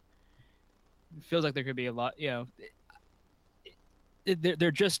feels like there could be a lot.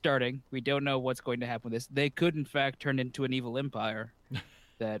 They're just starting. We don't know what's going to happen with this. They could, in fact, turn into an evil empire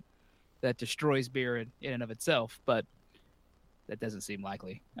that destroys beer in and of itself, but that doesn't seem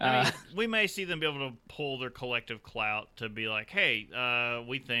likely. I mean, we may see them be able to pull their collective clout to be hey,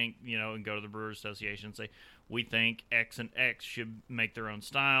 we think, and go to the Brewers Association and say, we think X and X should make their own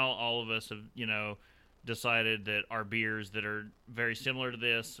style. All of us have, decided that our beers that are very similar to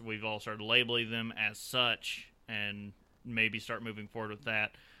this, we've all started labeling them as such, and maybe start moving forward with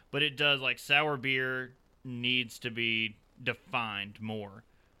that. But it does, sour beer needs to be defined more.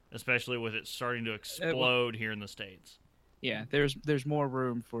 especially with it starting to explode here in the States. Yeah, there's more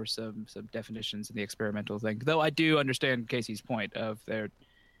room for some definitions in the experimental thing. Though I do understand Casey's point of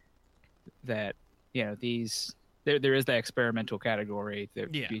that these there is that experimental category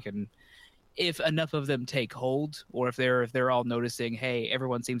that we can, if enough of them take hold, or if they're all noticing, hey,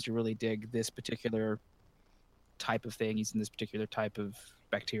 everyone seems to really dig this particular type of thing using this particular type of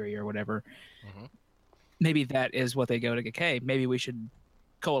bacteria or whatever. Mhm. Maybe that is what they go to. Okay, maybe we should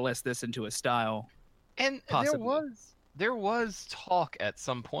coalesce this into a style. And Possibly. there was talk at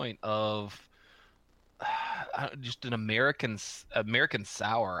some point of just an American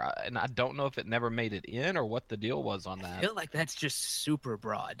sour, and I don't know if it never made it in or what the deal was on I that. feel like that's just super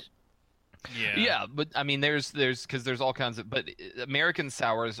broad. Yeah, but I mean, there's because there's all kinds of, but American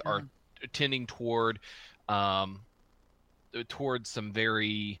sours are tending toward some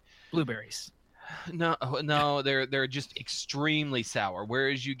very Blueberries. no, they're just extremely sour.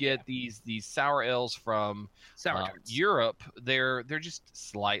 Whereas you get these sour ales from Sour tarts. Europe, they're just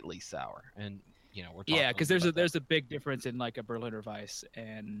slightly sour, and we're talking Yeah, because about there's a big difference in like a Berliner Weiss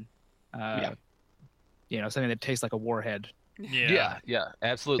and something that tastes like a warhead, yeah,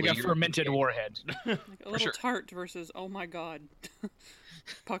 absolutely. like a fermented warhead. Like a little sure. tart versus, oh my god,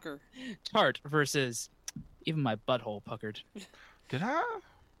 pucker. Tart versus even my butthole puckered. Did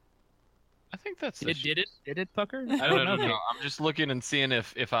I think that's the Did it pucker? I No, don't no, know. no. I'm just looking and seeing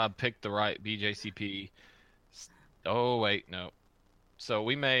if I picked the right BJCP. Oh wait, no. So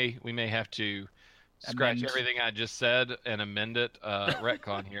we may have to scratch Amend. everything I just said and amend it.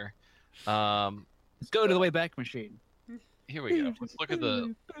 Retcon here. Let's go to the Wayback Machine. Here we go. Let's look at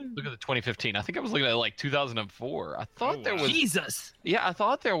the 2015. I think I was looking at like 2004. I thought there was Jesus. I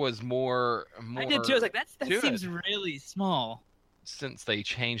thought there was more. I did too. I was like, that to seems it. really small. Since they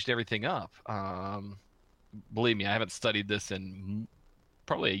changed everything up. Believe me, I haven't studied this in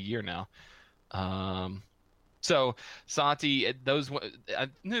probably a year now. So Santi, I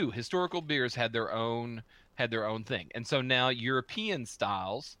knew historical beers had their own thing, and so now European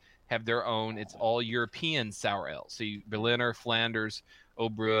styles have their own. It's all European sour ales. So Berliner, Flanders,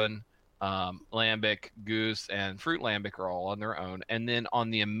 Obrun, Lambic, Goose, and Fruit Lambic are all on their own. And then on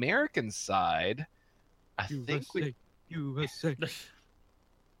the American side, I think USA.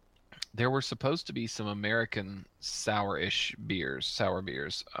 there were supposed to be some American sour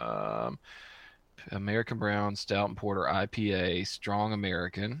beers. American Brown, Stout and Porter, IPA, Strong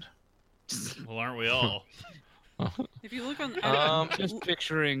American. Well, aren't we all? If you look on, Um, I'm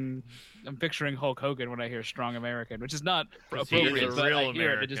picturing Hulk Hogan when I hear "Strong American," which is not He is appropriate. a But real I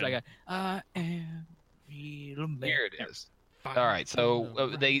hear it just like American. I am real American. Here it is. All right,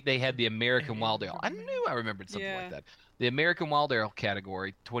 so they had the American Wild Ale. I knew I remembered something Yeah. like that. The American Wild Ale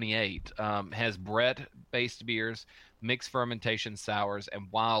category, 28, has Brett-based beers, mixed fermentation sours,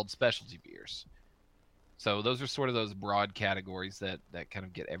 and wild specialty beers. So those are sort of those broad categories that kind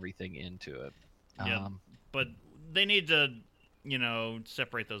of get everything into it. Yeah. But they need to,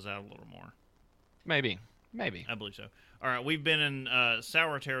 separate those out a little more. Maybe. I believe so. All right, we've been in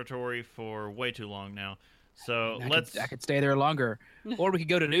sour territory for way too long now. So I could stay there longer, or we could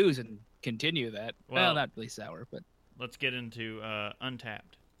go to news and continue that. Well, Well- not really sour, but let's get into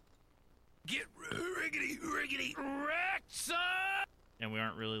Untapped. Get riggedy wrecked, son! And we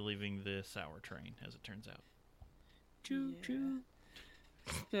aren't really leaving the sour train, as it turns out. choo choo.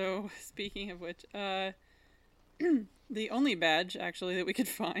 so speaking of which, the only badge actually that we could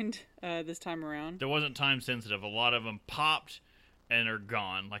find this time around. There wasn't time sensitive. A lot of them popped and are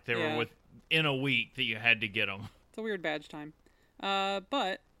gone. Like they Yeah. were within a week that you had to get them. It's a weird badge time.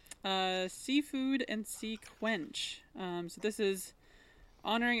 But Seafood and Sea Quench. So this is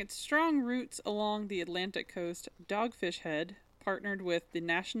honoring its strong roots along the Atlantic coast. Dogfish Head partnered with the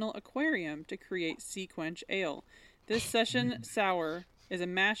National Aquarium to create Sea Quench Ale. This session sour is a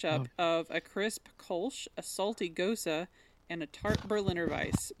mashup of a crisp Kolsch, a salty Gosa, and a tart Berliner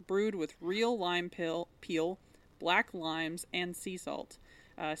Weiss, brewed with real lime peel, black limes, and sea salt.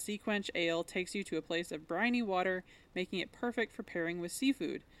 Sea Quench Ale takes you to a place of briny water, making it perfect for pairing with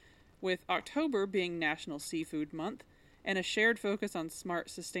seafood. With October being National Seafood Month and a shared focus on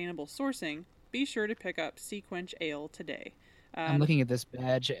smart, sustainable sourcing, be sure to pick up Sea Quench Ale today. I'm looking at this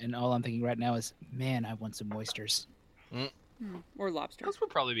badge, and all I'm thinking right now is, man, I want some oysters. Or lobster. Those would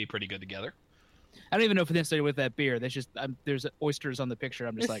probably be pretty good together. I don't even know if it's necessarily with that beer. There's oysters on the picture.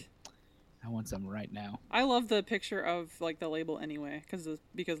 I'm just like, I want some right now. I love the picture of like the label anyway, because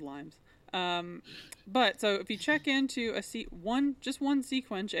limes. But so if you check into one Sea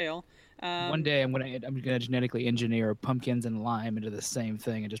Quench Ale, One day I'm gonna genetically engineer pumpkins and lime into the same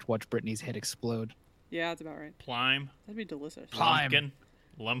thing and just watch Brittany's head explode. yeah, that's about right. Plime, That'd be delicious. Plime. pumpkin,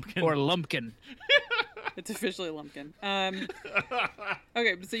 Lumpkin. or lumpkin. It's officially Lumpkin.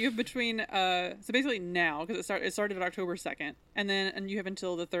 Okay, so you have between so basically now, because it started on October 2nd, and you have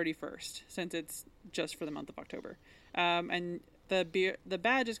until the 31st, since it's just for the month of October. And the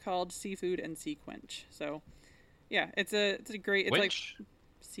badge is called Seafood and Sea Quench. So yeah, it's a great, it's Winch? like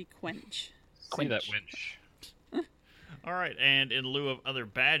Sea Quench. See that winch. All right, and in lieu of other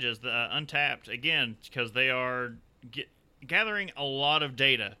badges, the Untapped, again, because they are gathering a lot of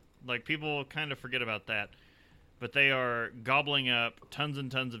data. Like, people kind of forget about that. But they are gobbling up tons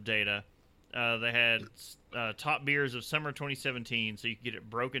and tons of data. They had top beers of summer 2017, so you could get it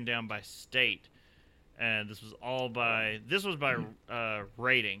broken down by state. And this was by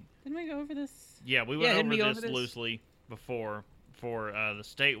rating. Didn't we go over this? Yeah, we went didn't we go over over this this? loosely before for the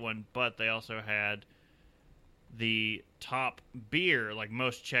state one, but they also had the top beer, like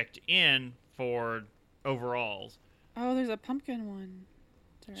most checked in for overalls. Oh, there's a pumpkin one.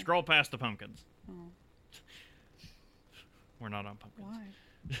 Sorry. Scroll past the pumpkins. Oh, We're not on pumpkins.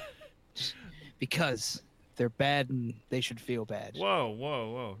 why? Because they're bad and they should feel bad.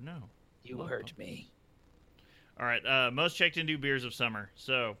 Whoa, no. You hurt me. All right, most checked into beers of summer.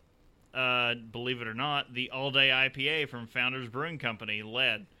 So, believe it or not, the all-day IPA from Founders Brewing Company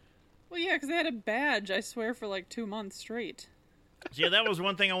led. Well, yeah, because they had a badge, I swear, for like 2 months straight. So, yeah, that was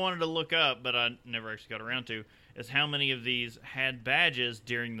one thing I wanted to look up, but I never actually got around to, is how many of these had badges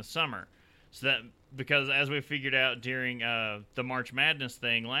during the summer. So that, because as we figured out during the March Madness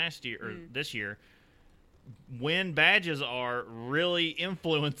thing last year, or this year, when badges are really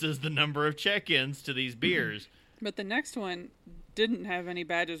influences the number of check-ins to these beers. But the next one didn't have any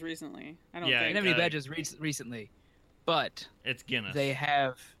badges recently. I don't Yeah, They think. didn't have any badges recently, but It's Guinness. they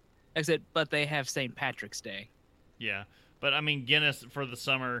have. But they have St. Patrick's Day. Yeah. But, I mean, Guinness for the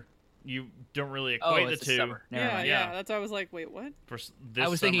summer, you don't really Oh, equate it's the the two. summer. Never Yeah, mind. yeah, that's why I was like, wait, what? For this I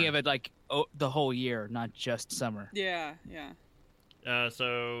was thinking summer. of it like the whole year, not just summer. Yeah, yeah.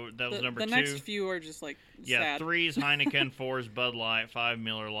 So that was The, number the two. next few are just like Yeah, sad. 3's Heineken, 4's Bud Light, 5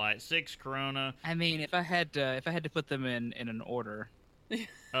 Miller Lite, 6 Corona. I mean, if I had to put them in an order,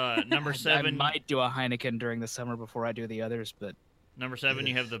 Number I 7, might do a Heineken during the summer before I do the others. But number 7,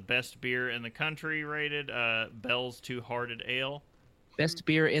 you have the best beer in the country rated, Bell's Two Hearted Ale. best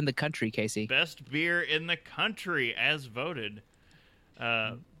beer in the country, Casey. Best beer in the country as voted.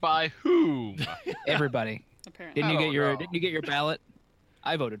 By whom? Everybody. Apparently. Didn't don't know. you get your ballot?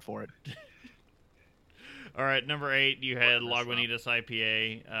 I voted for it. All right, number 8, you had Lagunitas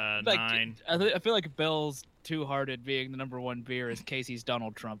IPA, 9. I feel like Bell's Two Hearted being the number one beer is Casey's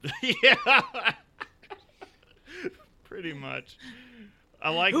Donald Trump. Yeah, pretty much. I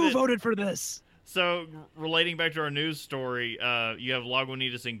like Who that. voted for this? So, relating back to our news story, you have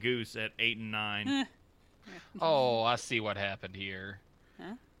Lagunitas and Goose at 8 and 9. Oh, I see what happened here.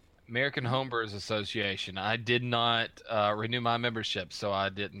 Huh? American Homebrewers Association. I did not renew my membership, so I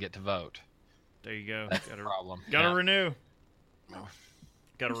didn't get to vote. There you go. That's the problem. Gotta Yeah. renew. Oh.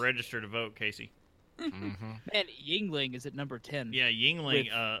 Gotta register to vote, Casey. Mhm. Man, Yingling is at number 10. Yeah, Yingling,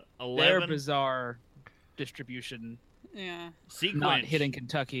 Their 11. bizarre distribution, Yeah. Sequence. not hitting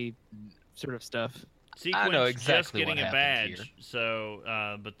Kentucky sort of stuff. Sequence I know just exactly getting what a happened badge. here.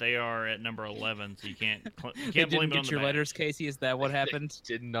 So, but they are at number 11, so you can't They blame didn't it on get the your badge. letters, Casey? Is that what happened?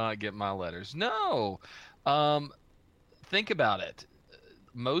 Did not get my letters. No. Think about it.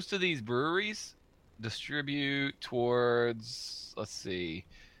 Most of these breweries distribute towards, let's see.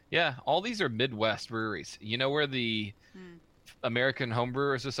 Yeah, all these are Midwest breweries. You know where the American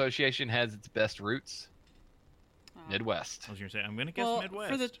Homebrewers Association has its best roots? Midwest. I was gonna say, I'm gonna guess Well,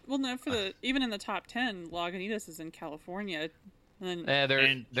 Midwest. for the even in the top 10, Lagunitas is in California. And then, Yeah, they're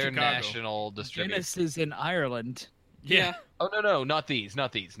And Chicago. national distributors. Guinness is in Ireland. yeah. Oh no, not these.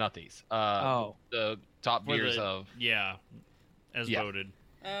 Oh. The top For beers the- of yeah, as Yeah. voted.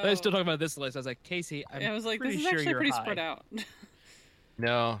 I was still talking about this list. I was like, Casey, I'm I was like, pretty this is sure actually you're pretty high. spread out.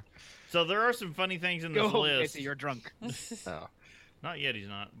 no. So there are some funny things in Go this home, list. Casey. You're drunk. Oh. Not yet, he's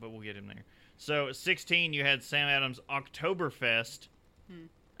not, but we'll get him there. So at 16, you had Sam Adams Oktoberfest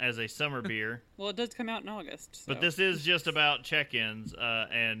as a summer beer, Well, it does come out in August. So. but this is just about check-ins,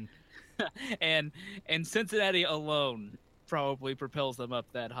 and and Cincinnati alone probably propels them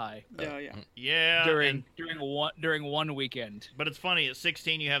up that high Yeah. yeah, during and- during one weekend. but it's funny. At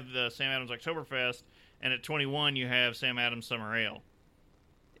 16, you have the Sam Adams Oktoberfest, and at 21, you have Sam Adams Summer Ale.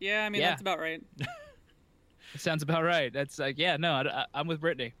 Yeah, I mean, Yeah. that's about right. It sounds about right. That's like, yeah, no, I'm with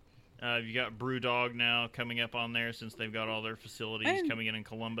Brittany. You got BrewDog now coming up on there since they've got all their facilities And- coming in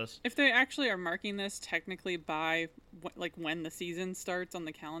Columbus. If they actually are marking this technically by when the season starts on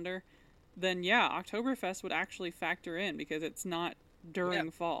the calendar, then yeah, Oktoberfest would actually factor in because it's not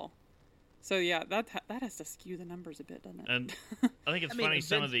during fall. So yeah, that has to skew the numbers a bit, doesn't it? And I think it's I mean, funny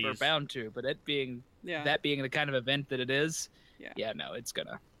some of events these. are bound to, but that being Yeah. the kind of event that it is, Yeah. no, it's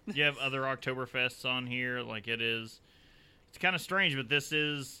gonna. You have other Oktoberfests on here, like it is. It's kind of strange, but this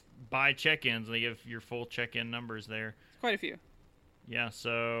is by check-ins. They give your full check-in numbers there. It's quite a few. Yeah,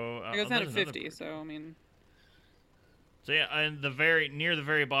 so It goes down to there's another 50. part. So I mean, So yeah, and near the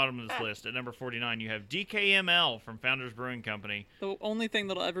very bottom of this list, at number 49, you have DKML from Founders Brewing Company. the only thing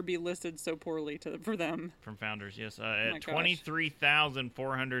that'll ever be listed so poorly for them. From Founders, yes, my at gosh.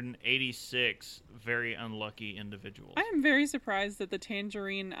 23,486 very unlucky individuals. I am very surprised that the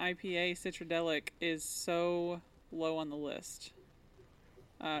Tangerine IPA Citradelic is so low on the list.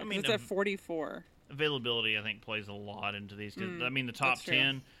 I mean, it's at 44. Availability, I think, plays a lot into these. 'Cause, I mean, the top that's true.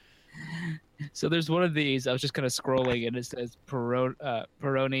 10. So there's one of these. I was just kind of scrolling, and it says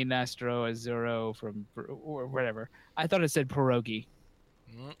Peroni Nastro Azzurro from or whatever. I thought it said pierogi,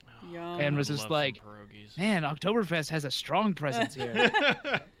 Yum. and was I just love like, some pierogies. man, Oktoberfest has a strong presence here.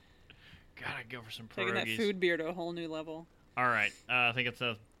 Gotta go for some Taking that pierogies. food beer to a whole new level. All right, I think it's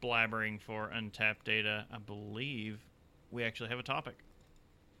blabbering for untapped data. I believe we actually have a topic.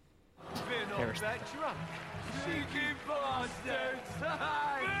 Been on There's- that drunk. Cheeky bastards. Been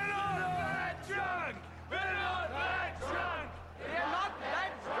on that drunk. Been on that drunk. You're not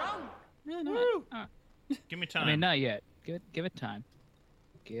that drunk. Really not. Give me time. I mean, not yet. Give it time.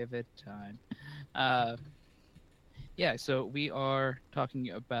 Give it time. Yeah. So we are talking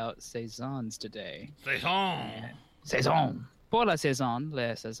about saisons today. Saison. Saison. Pour la saison.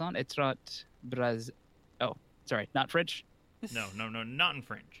 La saison est trop Oh, sorry, not French. No, not in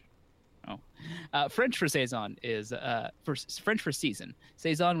French. French for saison is French for season.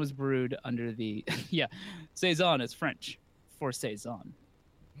 Saison was brewed under the saison is French for saison.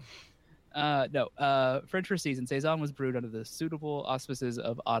 French for season. Saison was brewed under the suitable auspices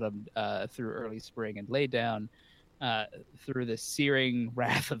of autumn through early spring and laid down through the searing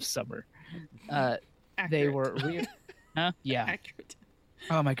wrath of summer. They Accurate. were huh? Yeah. Accurate.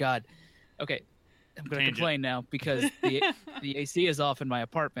 Oh my god. Okay. I'm going to Tangent. complain now because the AC is off in my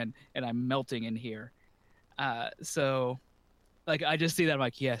apartment and I'm melting in here. So, like, I just see that I'm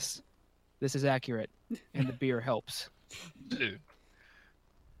like, yes, this is accurate, and the beer helps. Dude.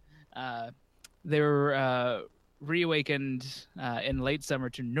 They were reawakened in late summer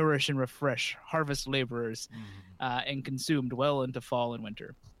to nourish and refresh harvest laborers and consumed well into fall and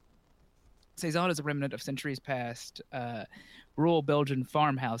winter. Saison is a remnant of centuries past rural Belgian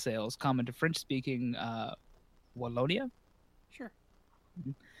farmhouse ales common to French-speaking Wallonia, Sure.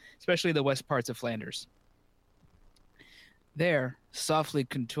 especially the west parts of Flanders. There, softly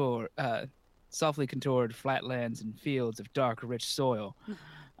contoured flatlands and fields of dark, rich soil,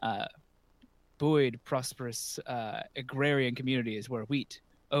 buoyed, prosperous agrarian communities where wheat,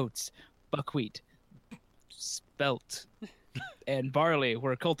 oats, buckwheat, spelt, and barley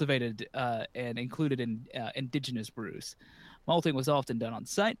were cultivated and included in indigenous brews. Malting was often done on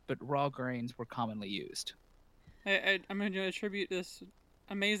site, but raw grains were commonly used. I'm going to attribute this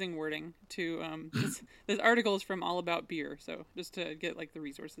amazing wording to this article is from All About Beer, so just to get like the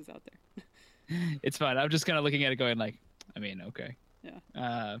resources out there. It's fine. I'm just kind of looking at it going like, I mean, okay.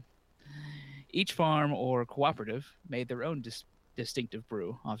 Yeah. Each farm or cooperative made their own distinctive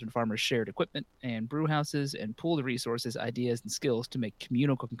brew. Often farmers shared equipment and brew houses and pooled resources, ideas, and skills to make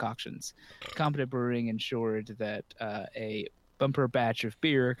communal concoctions. Competent brewing ensured that a bumper batch of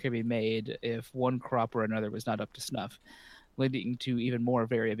beer could be made if one crop or another was not up to snuff, leading to even more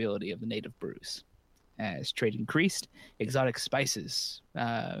variability of the native brews. As trade increased, exotic spices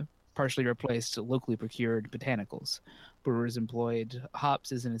partially replaced locally procured botanicals. Brewers employed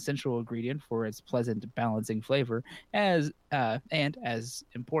hops as an essential ingredient for its pleasant, balancing flavor, and as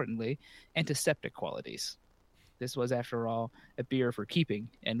importantly, antiseptic qualities. This was, after all, a beer for keeping,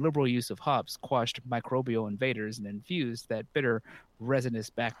 and liberal use of hops quashed microbial invaders and infused that bitter, resinous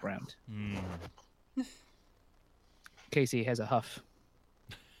background. Casey has a huff.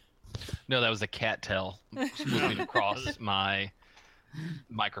 No, that was a cat tail swooping across my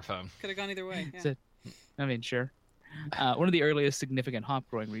microphone. Could have gone either way. Yeah. So, I mean, sure. One of the earliest significant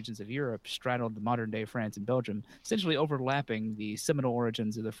hop-growing regions of Europe straddled the modern-day France and Belgium, essentially overlapping the seminal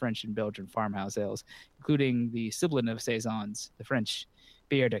origins of the French and Belgian farmhouse ales, including the sibling of saisons, the French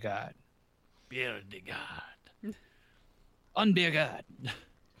bière de garde. Bière de garde. On bière garde.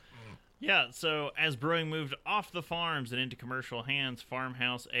 Yeah, so as brewing moved off the farms and into commercial hands,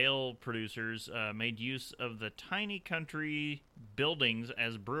 farmhouse ale producers made use of the tiny country buildings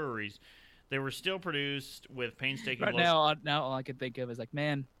as breweries. They were still produced with painstaking... Right now all I can think of is like,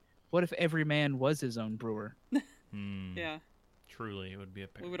 man, what if every man was his own brewer? Yeah. Truly, it would be a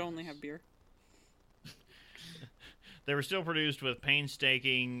paradise. We would only have beer. They were still produced with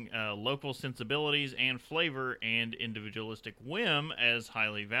painstaking local sensibilities and flavor and individualistic whim as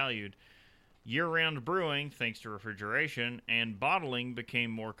highly valued. Year-round brewing, thanks to refrigeration, and bottling became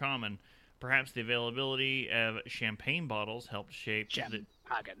more common. Perhaps the availability of champagne bottles helped shape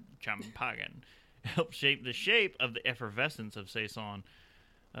helped shape the shape of the effervescence of Saison.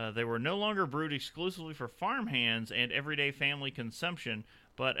 They were no longer brewed exclusively for farmhands and everyday family consumption,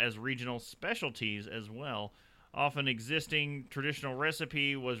 but as regional specialties as well. Often existing traditional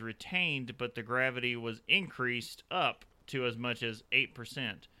recipe was retained, but the gravity was increased up to as much as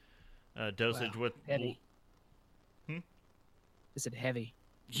 8%. Dosage with heavy. Is it heavy?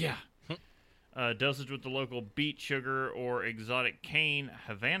 Yeah. Dosage with the local beet sugar or exotic cane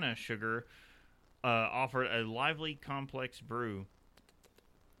Havana sugar offered a lively, complex brew.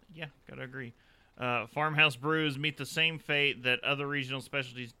 Yeah, gotta agree. Farmhouse brews meet the same fate that other regional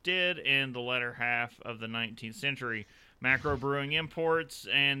specialties did in the latter half of the 19th century. Macro brewing imports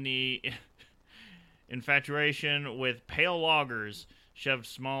and the infatuation with pale lagers shoved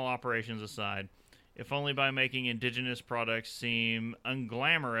small operations aside. If only by making indigenous products seem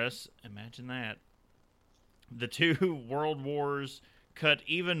unglamorous, imagine that. The two world wars cut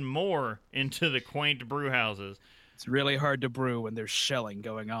even more into the quaint brew houses. It's really hard to brew when there's shelling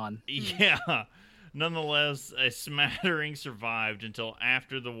going on. Yeah. Nonetheless, a smattering survived until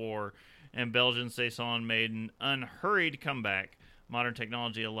after the war, and Belgian Saison made an unhurried comeback. Modern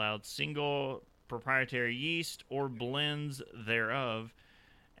technology allowed single proprietary yeast or blends thereof,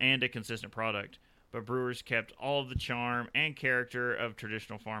 and a consistent product. But brewers kept all of the charm and character of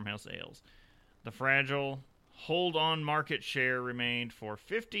traditional farmhouse ales. The fragile, hold-on market share remained for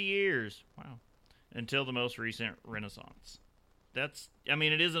 50 years. Wow. Until the most recent Renaissance. It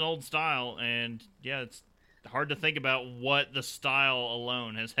is an old style, and yeah, it's hard to think about what the style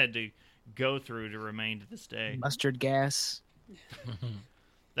alone has had to go through to remain to this day. Mustard gas.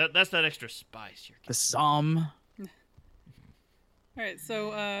 That's that extra spice you're getting. The Somme. All right,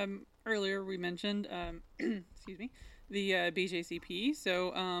 so earlier we mentioned, excuse me, the BJCP.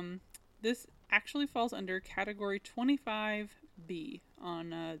 So this actually falls under Category 25B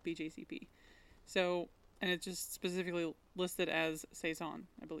on BJCP. So, and it's just specifically listed as Saison,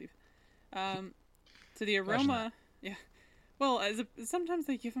 I believe. So the aroma, yeah. Well, sometimes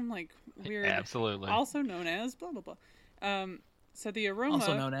they give them like weird. Absolutely. Also known as blah blah blah. So the aroma,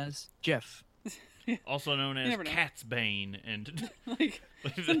 Also known as Jeff. yeah, Also known as Cat's Bane and like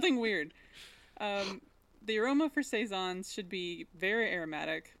something weird. The aroma for Saisons should be very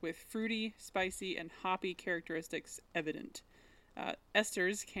aromatic, with fruity, spicy, and hoppy characteristics evident.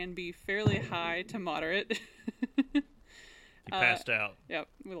 Esters can be fairly high to moderate. he passed out. Yep,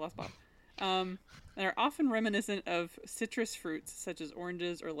 we lost Bob. And are often reminiscent of citrus fruits such as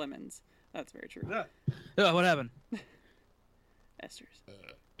oranges or lemons. That's very true. Oh, what happened? Esters.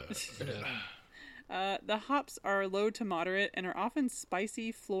 The hops are low to moderate and are often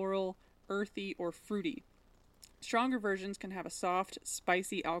spicy, floral, earthy, or fruity. Stronger versions can have a soft,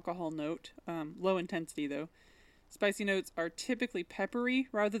 spicy alcohol note, low intensity though. Spicy notes are typically peppery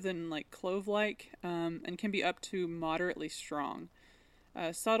rather than like clove-like, and can be up to moderately strong.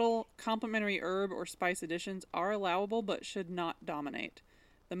 Subtle, complementary herb or spice additions are allowable but should not dominate.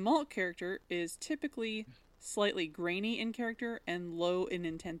 The malt character is typically slightly grainy in character and low in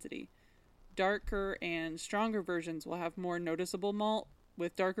intensity. Darker and stronger versions will have more noticeable malt,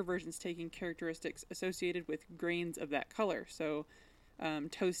 with darker versions taking characteristics associated with grains of that color. So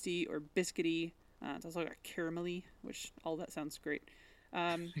toasty or biscuity. It's also got caramelly, which all that sounds great.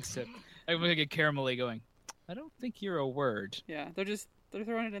 Except I'm going to get caramelly going. I don't think you're a word. Yeah, they're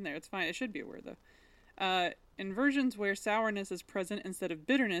throwing it in there. It's fine. It should be a word though. In versions where sourness is present instead of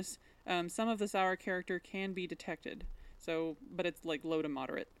bitterness, some of the sour character can be detected. So, but it's like low to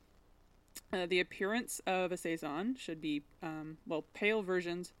moderate. The appearance of a saison should be, pale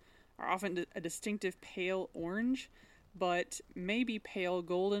versions are often a distinctive pale orange, but may be pale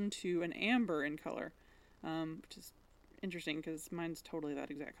golden to an amber in color, which is interesting because mine's totally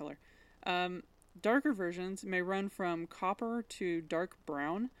that exact color. Darker versions may run from copper to dark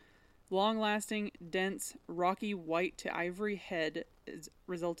brown. Long-lasting, dense, rocky white to ivory head is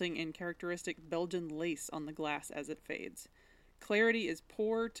resulting in characteristic Belgian lace on the glass as it fades. Clarity is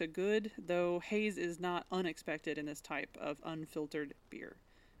poor to good, though haze is not unexpected in this type of unfiltered beer,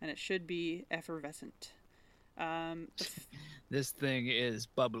 and it should be effervescent. This thing is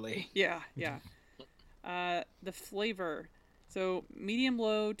bubbly. Yeah. The flavor. So medium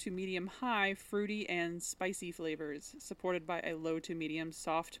low to medium high, fruity and spicy flavors, supported by a low to medium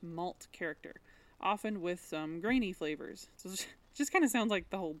soft malt character, often with some grainy flavors. So Just kind of sounds like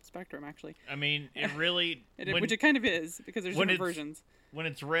the whole spectrum, actually. I mean, it really... Which it kind of is, because there's different versions. When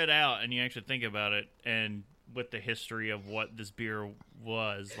it's read out and you actually think about it, and with the history of what this beer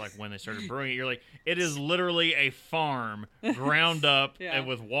was, like when they started brewing it, you're like, it is literally a farm ground up and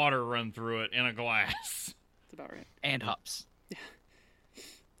with water run through it in a glass. That's about right. And hops.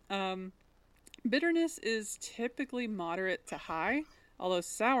 Yeah. Bitterness is typically moderate to high, although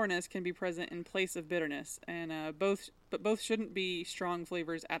sourness can be present in place of bitterness, and both shouldn't be strong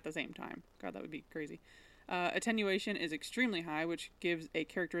flavors at the same time. God, that would be crazy. Attenuation is extremely high, which gives a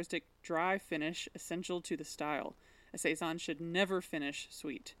characteristic dry finish essential to the style. A saison should never finish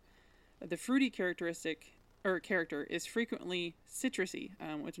sweet. The fruity character is frequently citrusy,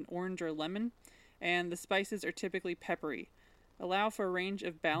 with an orange or lemon, and the spices are typically peppery. Allow for a range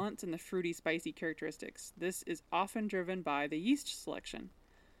of balance in the fruity, spicy characteristics. This is often driven by the yeast selection.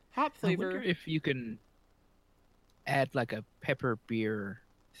 Hop flavor. I wonder if you can add like a pepper beer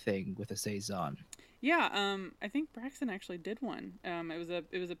thing with a saison. Yeah, I think Braxton actually did one. It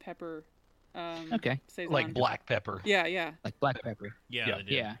was a pepper. Okay. Saison. Like black pepper. Yeah. Like black pepper. Yeah, Yeah. they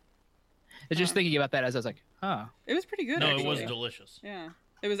did. Yeah. I was just thinking about that as I was like, huh. It was pretty good. No, actually. it was delicious. Yeah,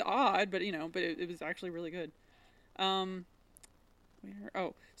 it was odd, but it was actually really good. So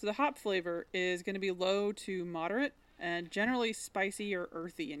the hop flavor is going to be low to moderate and generally spicy or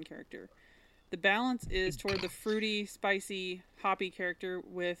earthy in character. The balance is toward the fruity, spicy, hoppy character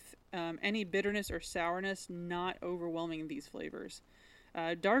with any bitterness or sourness not overwhelming these flavors.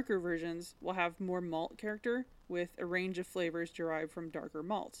 Darker versions will have more malt character with a range of flavors derived from darker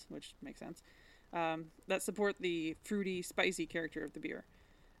malts, which makes sense, that support the fruity, spicy character of the beer.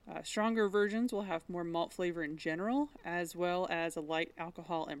 Stronger versions will have more malt flavor in general, as well as a light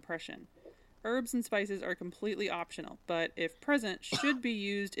alcohol impression. Herbs and spices are completely optional, but if present, should be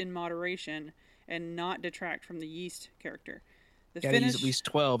used in moderation and not detract from the yeast character. Gotta use at least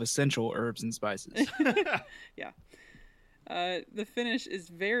 12 essential herbs and spices. Yeah. The finish is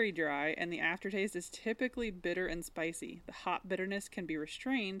very dry, and the aftertaste is typically bitter and spicy. The hop bitterness can be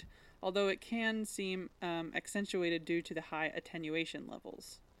restrained, although it can seem accentuated due to the high attenuation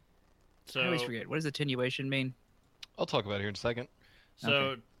levels. So, I always forget. What does attenuation mean? I'll talk about it here in a second.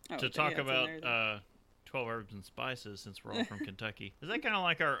 So, Okay. to talk yeah, it's in about there. 12 herbs and spices, since we're all from Kentucky, is that kind of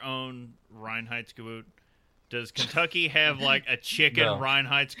like our own Reinheitsgebot? Does Kentucky have like a chicken No.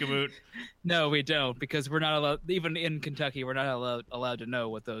 Reinheitsgebot? No, we don't, because we're not allowed. Even in Kentucky, we're not allowed to know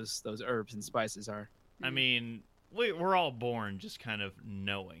what those herbs and spices are. I mean, we're all born just kind of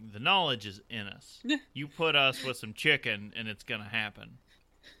knowing. The knowledge is in us. You put us with some chicken, and it's gonna happen.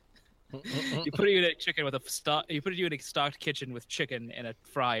 You put you in a chicken with a stock. You put you in a stocked kitchen with chicken and a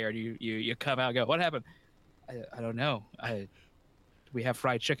fryer, and you come out and go, "What happened?" I don't know. We have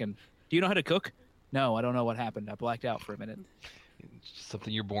fried chicken. Do you know how to cook? No, I don't know what happened. I blacked out for a minute. It's just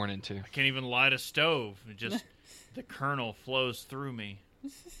something you're born into. I can't even light a stove. It just the kernel flows through me.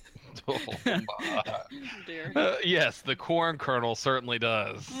 Oh, Dear. yes, the corn kernel certainly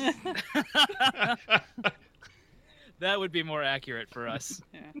does. That would be more accurate for us.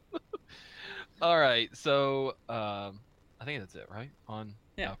 Yeah. All right, so I think that's it, right?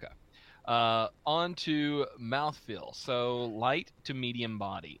 Yeah. Okay. On to mouthfeel. So light to medium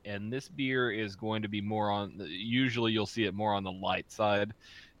body, and this beer is going to be more on. Usually, you'll see it more on the light side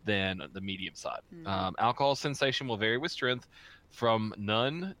than the medium side. Alcohol sensation will vary with strength, from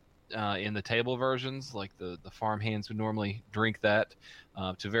none in the table versions, like the farm hands would normally drink that,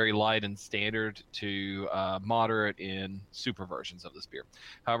 to very light and standard, to moderate in super versions of this beer.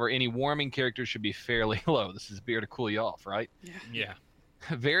 However, any warming character should be fairly low. This is beer to cool you off, right? Yeah.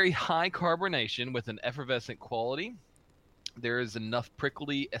 Very high carbonation with an effervescent quality. There is enough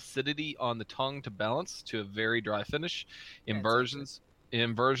prickly acidity on the tongue to balance to a very dry finish. In versions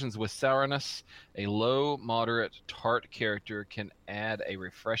with sourness, a low, moderate, tart character can add a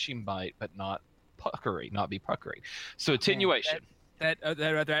refreshing bite, but not be puckery. So attenuation. That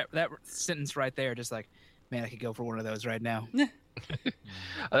sentence right there, just like, man, I could go for one of those right now.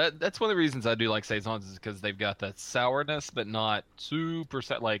 That's one of the reasons I do like saisons, is because they've got that sourness, but not super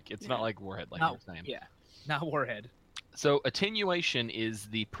like it's not like Warhead, like you were saying. Yeah, not Warhead. So attenuation is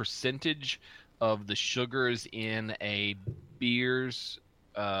the percentage of the sugars in a beer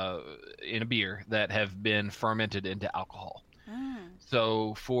that have been fermented into alcohol.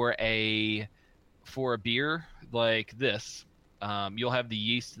 So for a beer like this, you'll have the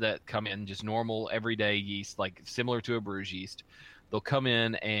yeast that come in, just normal everyday yeast, like similar to a brewer's yeast. They'll come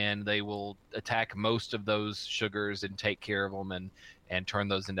in and they will attack most of those sugars and take care of them and turn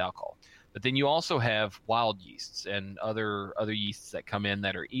those into alcohol. But then you also have wild yeasts and other yeasts that come in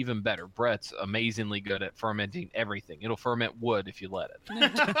that are even better. Brett's amazingly good at fermenting everything. It'll ferment wood if you let it.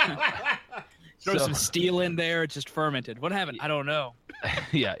 Throw So- some steel in there, it's just fermented. What happened? I don't know.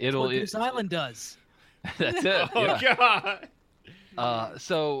 Yeah, That's what Goose it, Island does. that's it. Oh Yeah. God.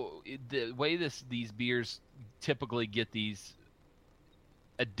 So the way these beers typically get these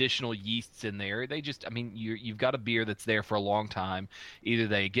additional yeasts in there, you've got a beer that's there for a long time. Either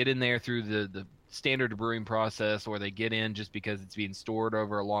they get in there through the standard brewing process, or they get in just because it's being stored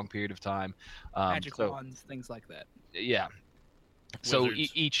over a long period of time. Magic wands, things like that. Yeah. So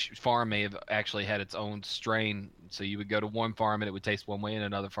Wizards. each farm may have actually had its own strain. So you would go to one farm and it would taste one way, and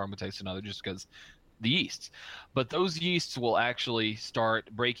another farm would taste another, just because the yeasts. But those yeasts will actually start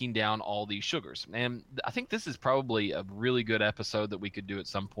breaking down all these sugars. And I think this is probably a really good episode that we could do at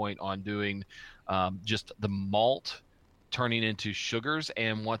some point on doing just the malt turning into sugars,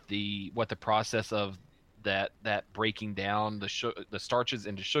 and what the process of that breaking down the starches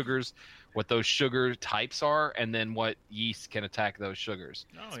into sugars, what those sugar types are, and then what yeast can attack those sugars.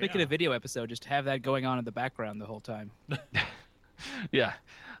 Oh, Let's make it a video episode. Just have that going on in the background the whole time. Yeah.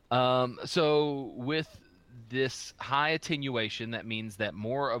 So with this high attenuation, that means that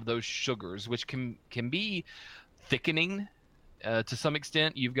more of those sugars, which can be thickening to some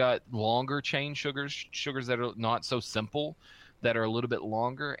extent, you've got longer chain sugars that are not so simple, that are a little bit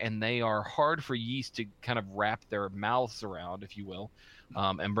longer, and they are hard for yeast to kind of wrap their mouths around, if you will,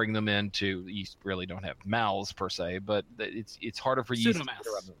 and bring them into. Yeast really don't have mouths per se, but it's harder for yeast to get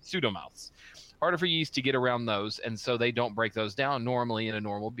around them. Pseudomouths. Harder for yeast to get around those, and so they don't break those down normally in a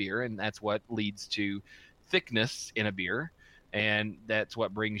normal beer, and that's what leads to thickness in a beer, and that's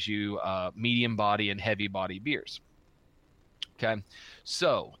what brings you medium body and heavy body beers. Okay,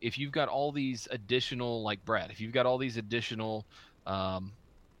 so if you've got all these additional, like Brad, if you've got all these additional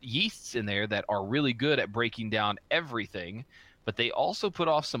yeasts in there that are really good at breaking down everything, but they also put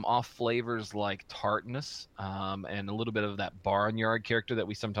off some off flavors like tartness and a little bit of that barnyard character that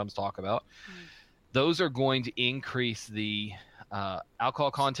we sometimes talk about. Those are going to increase the alcohol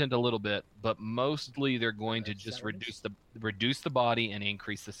content a little bit, but mostly they're going to just reduce the body and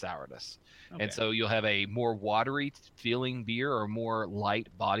increase the sourness. Okay. And so you'll have a more watery feeling beer, or more light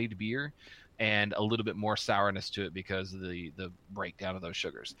bodied beer, and a little bit more sourness to it because of the breakdown of those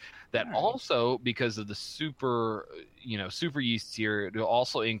sugars. That also, because of the super yeasts here, it will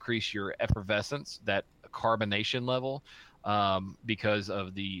also increase your effervescence, that carbonation level, because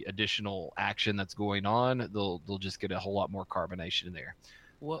of the additional action that's going on. They'll just get a whole lot more carbonation in there.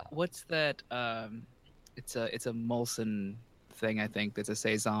 What's that? It's a Molson thing, I think. That's a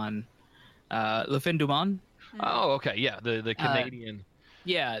Saison. Le Fin du Monde. Oh, okay, yeah, the Canadian.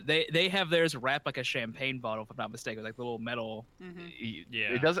 Yeah, they have theirs wrapped like a champagne bottle, if I'm not mistaken, like little metal. Yeah.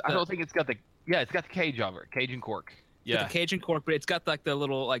 It doesn't. I don't think it's got the. Yeah, it's got the cage over it, cage and cork. Yeah, the Cajun cork, but it's got like the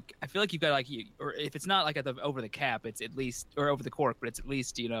little, like, I feel like you've got like, or if it's not like at the over the cap, it's at least, or over the cork, but it's at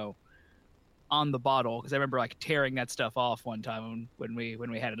least, on the bottle, because I remember like tearing that stuff off one time when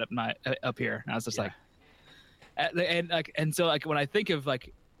we had it up here, and I was just like, and so like when I think of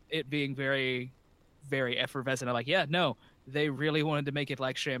like it being very, very effervescent, I'm like, yeah, no, they really wanted to make it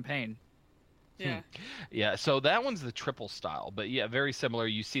like champagne. Yeah. Yeah, so that one's the triple style, but yeah, very similar.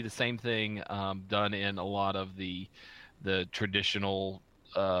 You see the same thing done in a lot of the traditional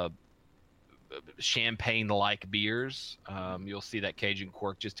champagne-like beers. You'll see that Cajun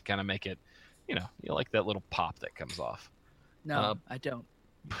cork just to kind of make it, you like that little pop that comes off. No, I don't.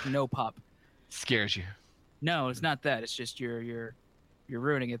 No pop. Scares you. No, it's not that. It's just you're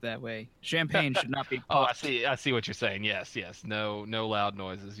ruining it that way. Champagne should not be Oh, popped. I see what you're saying. Yes. No loud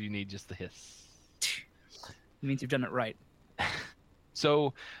noises. You need just the hiss. It means you've done it right.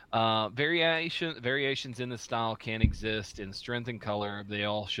 So, variations in the style can exist in strength and color. They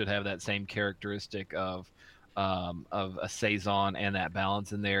all should have that same characteristic of a saison and that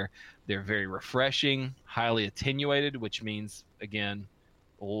balance in there. They're very refreshing, highly attenuated, which means again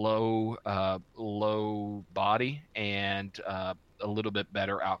low body and a little bit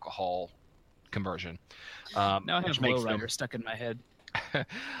better alcohol conversion. Now I have which makes Lowrider them stuck in my head.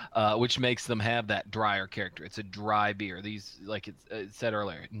 which makes them have that drier character. It's a dry beer. These, like it said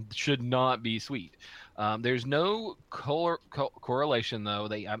earlier, should not be sweet. There's no correlation, though.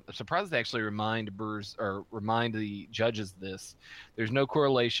 I'm surprised they actually remind brewers or remind the judges this. There's no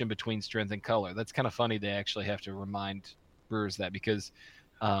correlation between strength and color. That's kind of funny. They actually have to remind brewers that, because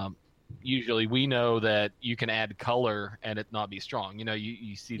usually we know that you can add color and it not be strong.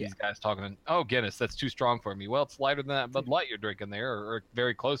 You see these guys talking, oh, Guinness, that's too strong for me. Well, it's lighter than that Bud Light you're drinking there, or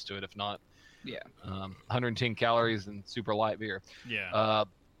very close to it, if not. 110 calories and super light beer. Yeah.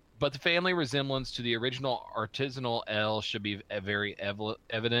 But the family resemblance to the original artisanal ale should be very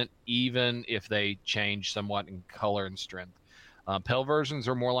evident, even if they change somewhat in color and strength. Pale versions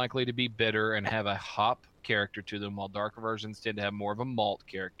are more likely to be bitter and have a hop character to them, while darker versions tend to have more of a malt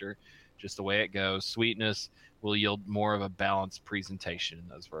character, just the way it goes. Sweetness will yield more of a balanced presentation in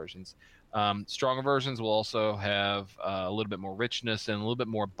those versions. Stronger versions will also have a little bit more richness and a little bit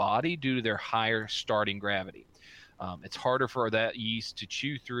more body due to their higher starting gravity. It's harder for that yeast to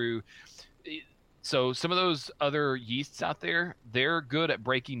chew through. So some of those other yeasts out there, they're good at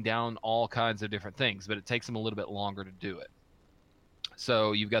breaking down all kinds of different things, but it takes them a little bit longer to do it.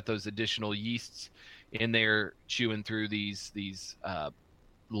 So you've got those additional yeasts in there chewing through these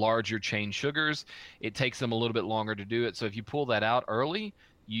larger chain sugars. It takes them a little bit longer to do it. So if you pull that out early,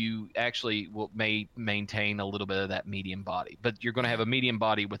 you actually may maintain a little bit of that medium body, but you're going to have a medium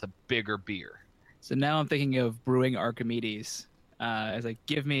body with a bigger beer. So now I'm thinking of brewing Archimedes. As like,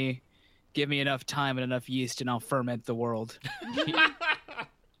 give me enough time and enough yeast, and I'll ferment the world.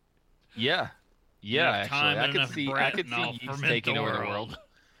 Yeah, actually, I could see yeast taking over the world.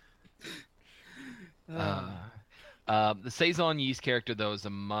 The Saison yeast character, though, is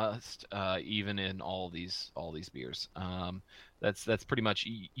a must, even in all these beers. That's pretty much,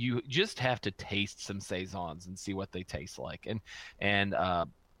 you just have to taste some Saisons and see what they taste like, and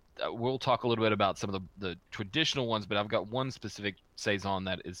we'll talk a little bit about some of the traditional ones, but I've got one specific Saison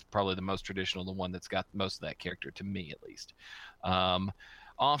that is probably the most traditional, the one that's got most of that character, to me at least.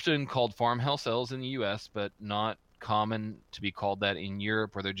 Often called farmhouse ales in the U.S., but not common to be called that in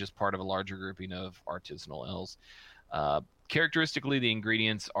Europe, where they're just part of a larger grouping of artisanal ales. Characteristically, the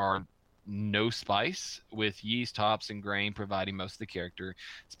ingredients are no spice, with yeast, hops, and grain providing most of the character.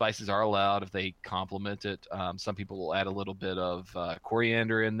 Spices are allowed if they complement it. Some people will add a little bit of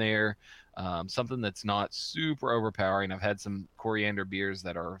coriander in there, something that's not super overpowering. I've had some coriander beers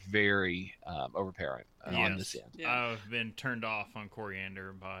that are very overpowering on this end. Yeah. I've been turned off on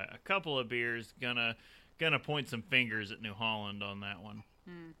coriander by a couple of beers. Gonna point some fingers at New Holland on that one.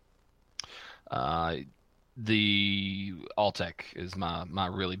 The Altec is my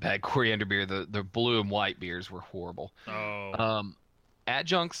really bad coriander beer. The blue and white beers were horrible.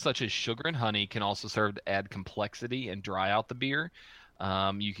 Adjuncts such as sugar and honey can also serve to add complexity and dry out the beer.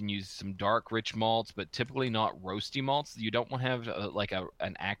 You can use some dark, rich malts, but typically not roasty malts. You don't want to have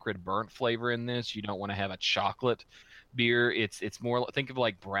an acrid, burnt flavor in this. You don't want to have a chocolate beer. It's more, think of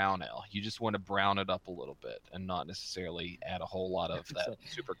like brown ale. You just want to brown it up a little bit and not necessarily add a whole lot of that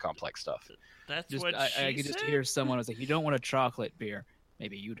super complex stuff. That's Just, what I could just hear someone was like, "You don't want a chocolate beer."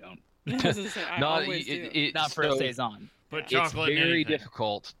 Maybe you don't. Not For a Saison. But It's chocolate. very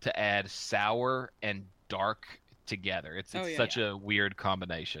difficult to add sour and dark together. It's such a weird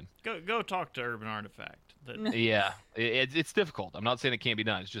combination. Go talk to Urban Artifact. Yeah, it's difficult. I'm not saying it can't be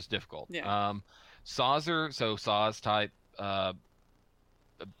done. It's just difficult. Yeah. Sauser, so Saaz type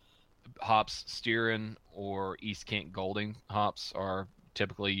hops, Styrian or East Kent Golding hops are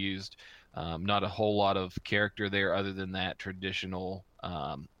typically used. Not a whole lot of character there other than that traditional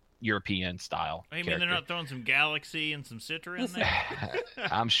European style. I mean, they're not throwing some Galaxy and some Citra in there?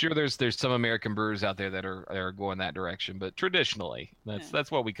 I'm sure there's some American brewers out there that are going that direction, but traditionally, that's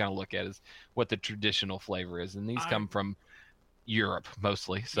what we kind of look at, is what the traditional flavor is, and these come from Europe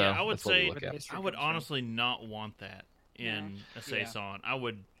mostly. So yeah, I would that's what we say look at. I would honestly not want that in a Saison. I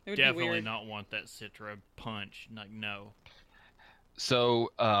would be definitely weird. not want that Citra punch. Like, no.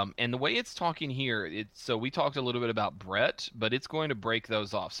 So, and the way it's talking here, so we talked a little bit about Brett, but it's going to break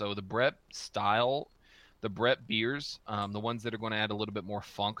those off. So the Brett style, the Brett beers, the ones that are going to add a little bit more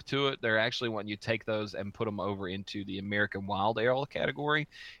funk to it, they're actually wanting you to take those and put them over into the American Wild Ale category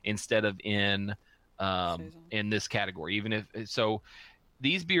instead of in this category. Even if so,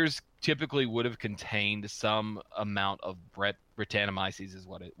 these beers typically would have contained some amount of Brettanomyces is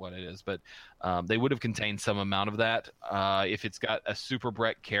what it is, but they would have contained some amount of that. If it's got a super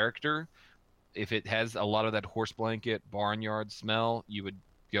Brett character, if it has a lot of that horse blanket barnyard smell, you would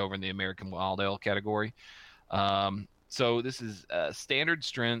go over in the American Wild Ale category. So this is a standard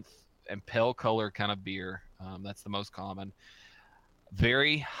strength and pale color kind of beer. That's the most common.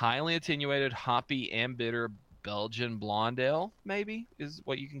 Very highly attenuated, hoppy and bitter Belgian blonde ale, maybe, is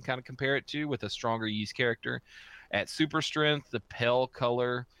what you can kind of compare it to, with a stronger yeast character. At super strength, the pale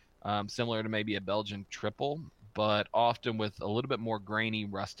color, similar to maybe a Belgian triple, but often with a little bit more grainy,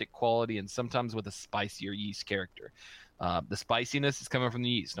 rustic quality, and sometimes with a spicier yeast character. The spiciness is coming from the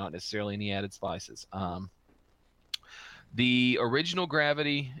yeast, not necessarily any added spices. The original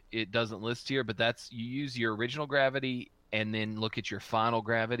gravity, it doesn't list here, but you use your original gravity and then look at your final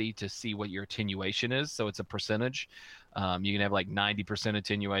gravity to see what your attenuation is. So it's a percentage. You can have like 90%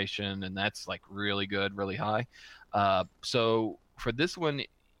 attenuation, and that's like really good, really high. So for this one,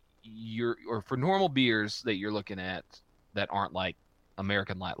 or for normal beers that you're looking at that aren't like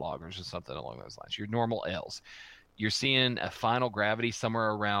American light lagers or something along those lines, your normal ales, you're seeing a final gravity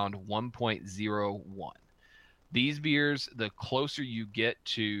somewhere around 1.01. These beers, the closer you get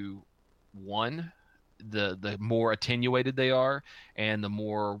to 1, the more attenuated they are, and the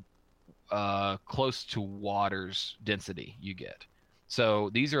more close to water's density you get. So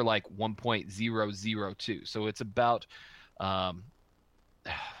these are like 1.002. So it's about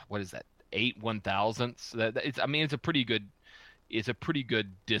what is that? 8/1000ths. It's a pretty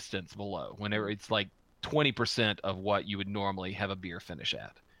good distance below. Whenever it's like 20% of what you would normally have a beer finish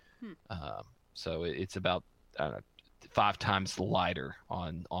at. So it's about 5 times lighter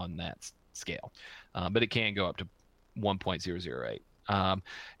on that scale, but it can go up to 1.008.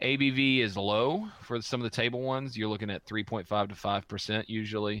 ABV is low for some of the table ones. You're looking at 3.5 to 5%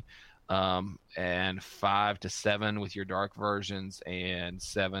 usually, and 5 to 7 with your dark versions, and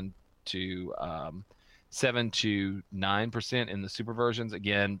 7 to 9% in the super versions.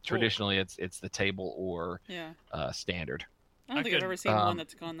 Again, traditionally it's the table or standard. I don't think I've ever seen one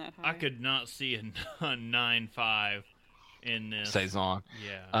that's gone that high. I could not see a 9.5 in this Saison.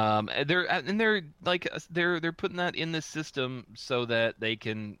 Yeah. They're putting that in the system so that they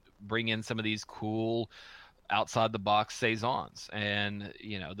can bring in some of these cool outside the box saisons, and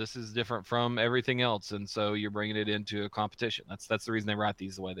this is different from everything else, and so you're bringing it into a competition. That's the reason they write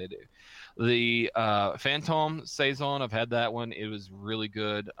these the way they do. The Phantom Saison, I've had that one. It was really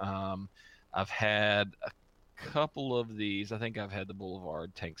good. I've had a couple of these. I think I've had the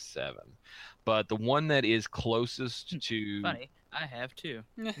Boulevard Tank 7, but the one that is closest to Funny, I have too.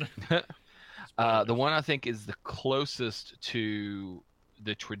 the one I think is the closest to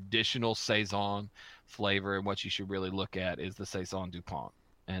the traditional Saison flavor, and what you should really look at is the Saison DuPont,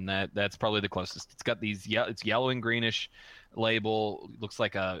 and that's probably the closest. It's got it's yellow and greenish label. It looks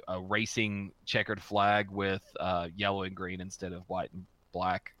like a racing checkered flag with yellow and green instead of white and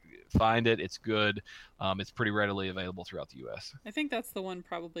black. Find it. It's good. It's pretty readily available throughout the U.S. I think that's the one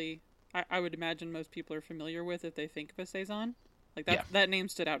probably I would imagine most people are familiar with if they think of a Saison. Like that name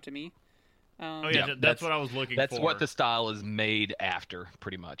stood out to me. That's what I was looking for. That's what the style is made after,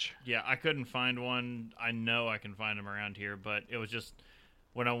 pretty much. Yeah, I couldn't find one. I know I can find them around here, but it was just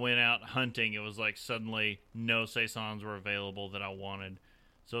when I went out hunting, it was like suddenly no Saisons were available that I wanted.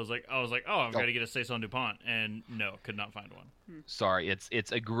 So I was like, I've got to get a Saison DuPont, and no, could not find one. Sorry,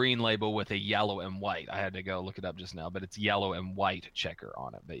 it's a green label with a yellow and white. I had to go look it up just now, but it's yellow and white checker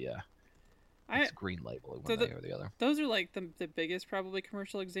on it. But yeah, it's green label one way or the other. Those are like the biggest probably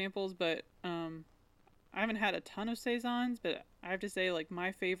commercial examples, but I haven't had a ton of Saisons, but I have to say like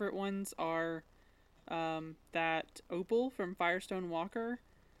my favorite ones are that Opal from Firestone Walker,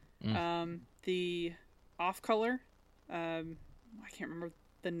 the Off Color. I can't remember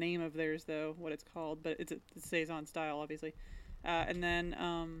the name of theirs though, what it's called, but it's a Saison style, obviously. And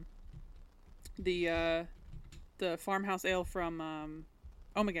then the Farmhouse Ale from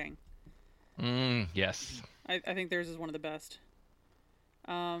Omegang. Yes. I think theirs is one of the best.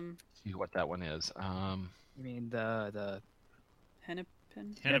 See what that one is. You mean the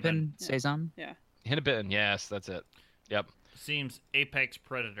Hennepin Saison? Yeah. Hennepin, yes, that's it. Yep. Seems Apex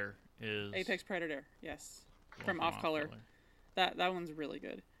Predator is Apex Predator, yes, from Off Color. That one's really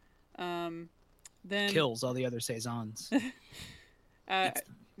good. Then Kills all the other Saisons.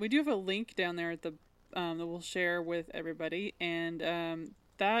 we do have a link down there at the that we'll share with everybody, and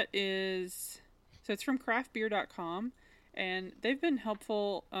that is it's from craftbeer.com, and they've been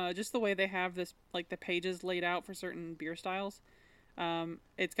helpful. Just the way they have this, like the pages laid out for certain beer styles.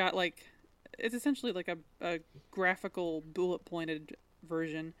 It's got it's essentially like a graphical bullet pointed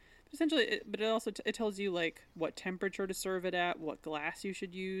version. Essentially, but it also it tells you like what temperature to serve it at, what glass you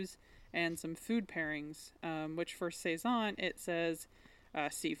should use, and some food pairings. Which for Saison it says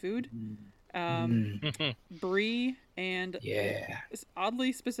seafood, brie, and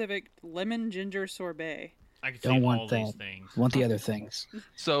oddly specific lemon ginger sorbet. I could Don't see want all that. these things. Want the other things.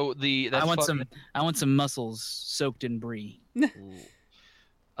 So I want some mussels soaked in brie.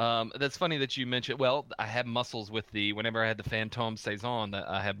 That's funny that you mentioned. Well, I had mussels with whenever I had the Phantom Saison,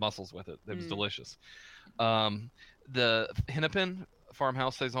 I had mussels with it. It was delicious. The Hennepin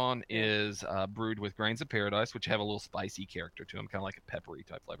Farmhouse Saison is brewed with grains of paradise, which have a little spicy character to them, kind of like a peppery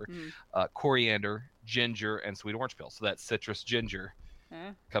type flavor. Coriander, ginger, and sweet orange peel. So that citrus ginger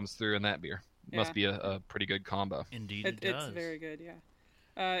comes through in that beer. Must be a pretty good combo. Indeed, it does. It's very good,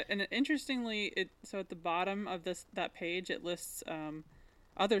 yeah. And interestingly, so at the bottom of that page, it lists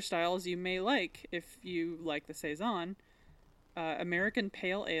other styles you may like if you like the Saison. American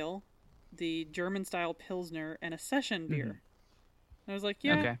Pale Ale, the German-style Pilsner, and a Session beer. I was like,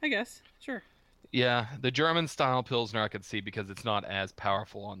 yeah, Okay. I guess. Sure. Yeah, the German style Pilsner I could see because it's not as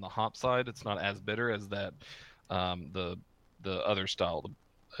powerful on the hop side. It's not as bitter as that the other style,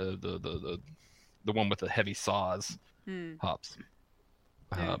 the one with the heavy saws hops.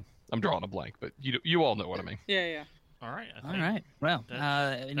 Yeah. I'm drawing a blank, but you all know what I mean. Yeah. All right. I All think right. Well,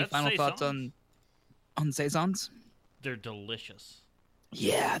 any that's final thoughts Saisons. on saisons? They're delicious.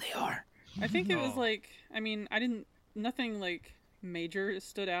 Yeah, they are. I think it was Oh. like, I mean, nothing like major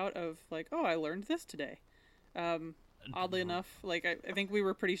stood out of like, oh, I learned this today. Oddly enough, like I think we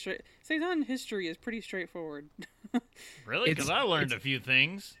were pretty straight. Saison history is pretty straightforward. Really? Because It's- I learned a few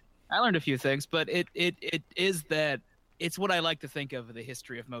things. I learned a few things, but it is that it's what I like to think of the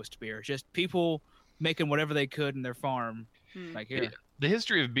history of most beer. Just people making whatever they could in their farm. Like here. The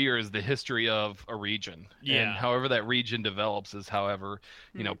history of beer is the history of a region. Yeah. And however that region develops is however,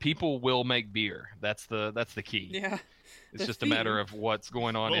 people will make beer. That's the key. Yeah. It's The just a matter theme. of what's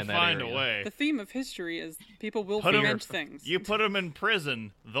going on We'll in that find area. a way. The theme of history is people will Put 'em- ferment things. You put them in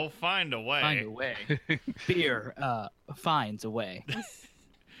prison, they'll find a way. Find a way. Beer finds a way.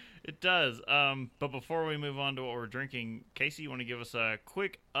 It does. But before we move on to what we're drinking, Casey, you want to give us a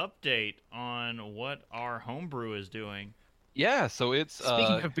quick update on what our homebrew is doing? Yeah, so it's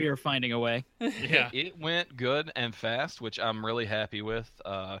Speaking of beer finding a way, Yeah. it went good and fast, which I'm really happy with.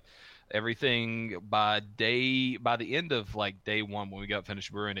 Everything by the end of like day one when we got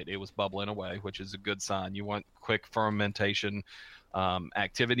finished brewing it, it was bubbling away, which is a good sign. You want quick fermentation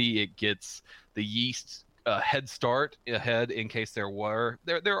activity. It gets the yeast head start ahead in case there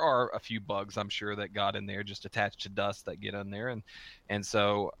are a few bugs I'm sure that got in there just attached to dust that get in there, and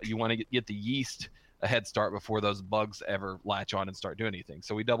so you want to get the yeast a head start before those bugs ever latch on and start doing anything.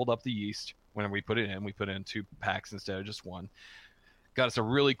 So we doubled up the yeast when we put it in. We put it in 2 packs instead of just 1. Got us a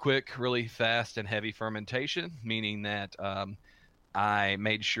really quick, really fast and heavy fermentation, meaning that I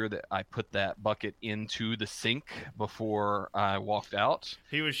made sure that I put that bucket into the sink before I walked out.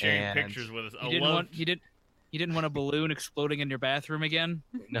 He was sharing And pictures with us. you didn't want a balloon exploding in your bathroom again.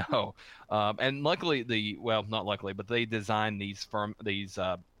 No, and luckily not luckily, but they designed these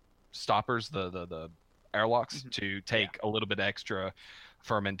stoppers, the airlocks, to take a little bit extra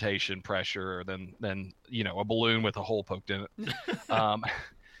fermentation pressure than a balloon with a hole poked in it.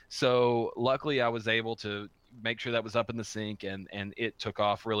 So luckily I was able to make sure that was up in the sink, and it took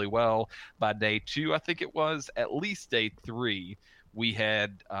off really well. By day 2, I think it was, at least day 3, we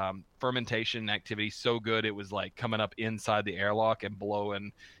had fermentation activity so good it was like coming up inside the airlock and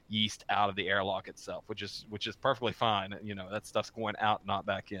blowing yeast out of the airlock itself, which is perfectly fine. That stuff's going out, not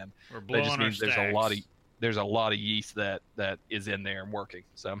back in. We're That blowing just our means stacks. there's a lot of yeast that is in there and working.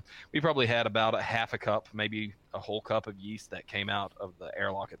 So we probably had about a half a cup, maybe a whole cup of yeast that came out of the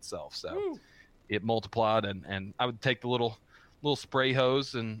airlock itself. So it multiplied, and I would take the little spray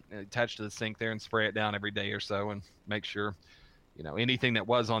hose and attach to the sink there and spray it down every day or so and make sure anything that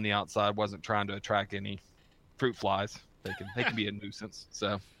was on the outside wasn't trying to attract any fruit flies. They can be a nuisance.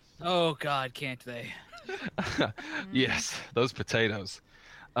 So Oh God, can't they? yes, those potatoes.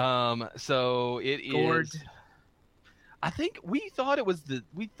 So it Gourd. is. I think we thought it was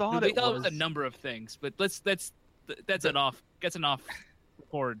We thought it was a number of things, but that's an off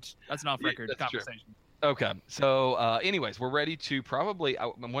record. That's an off record that's true. conversation. Okay. So, anyways, we're ready to probably. I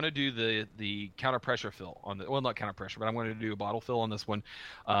want to do the counter pressure fill on the. Well, not counter pressure, but I'm going to do a bottle fill on this one,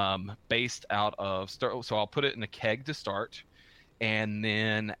 based out of. So I'll put it in a keg to start, and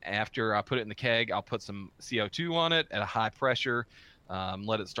then after I put it in the keg, I'll put some CO2 on it at a high pressure.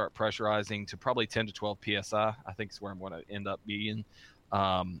 Let it start pressurizing to probably 10 to 12 psi. I think is where I'm going to end up being,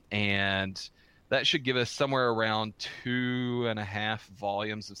 and that should give us somewhere around 2.5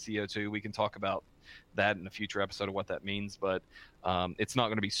 volumes of CO2. We can talk about that in a future episode of what that means, but it's not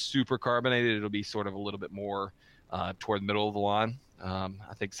going to be super carbonated. It'll be sort of a little bit more toward the middle of the line.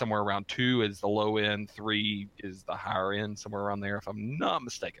 I think somewhere around 2 is the low end, 3 is the higher end, somewhere around there, if I'm not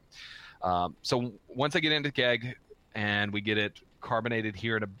mistaken. So once I get into the keg and we get it carbonated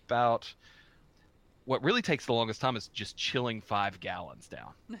here in about, what really takes the longest time is just chilling 5 gallons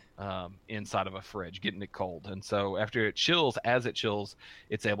down inside of a fridge, getting it cold. And so after it chills,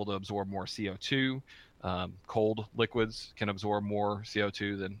 it's able to absorb more CO2. Cold liquids can absorb more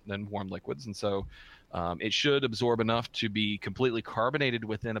CO2 than warm liquids. And so it should absorb enough to be completely carbonated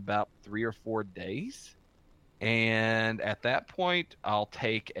within about 3 or 4 days. And at that point, I'll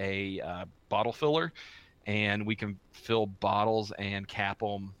take a bottle filler, and we can fill bottles and cap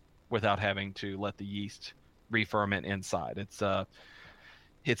them without having to let the yeast re-ferment inside. It's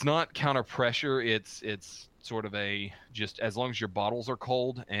It's not counter pressure. It's sort of a just as long as your bottles are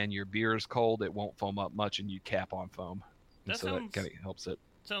cold and your beer is cold, it won't foam up much, and you cap on foam. And That so sounds- that kind of helps it.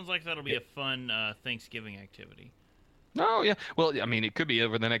 Sounds like that'll be a fun Thanksgiving activity. Oh yeah. Well, I mean, it could be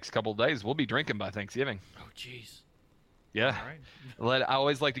over the next couple of days. We'll be drinking by Thanksgiving. Oh, jeez. Yeah. All right. I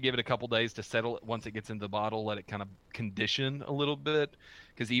always like to give it a couple days to settle it. Once it gets into the bottle, let it kind of condition a little bit,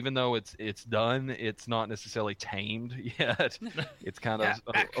 because even though it's done, it's not necessarily tamed yet. It's kind of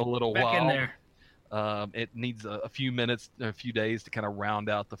a little Back while. in there. It needs a few minutes, a few days to kind of round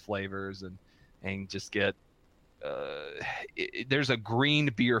out the flavors and just get. There's a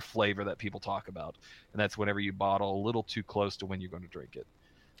green beer flavor that people talk about, and that's whenever you bottle a little too close to when you're going to drink it,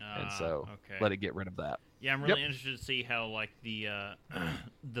 and so okay. let it get rid of that. Yeah, I'm really interested to see how like the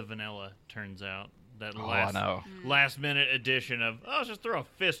the vanilla turns out. That I know. last minute addition of let's just throw a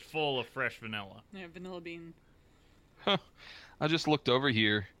fistful of fresh vanilla. Yeah, vanilla bean. I just looked over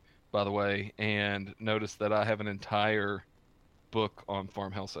here, by the way, and noticed that I have an entire book on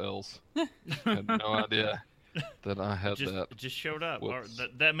farmhouse ales. I had no idea that I had that. It just showed up. Or Whoops.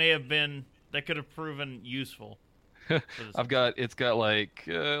 that could have proven useful. for this It's got like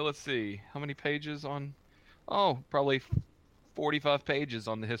let's see, how many pages on? Oh, probably 45 pages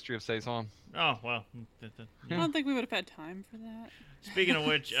on the history of Saison. Oh well. I don't think we would have had time for that. Speaking of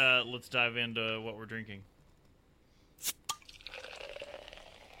which, let's dive into what we're drinking.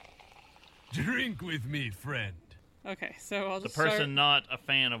 Drink with me, friend. Okay, so I'll The just person not a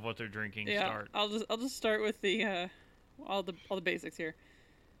fan of what they're drinking start. Yeah, start. I'll just start with the all the basics here.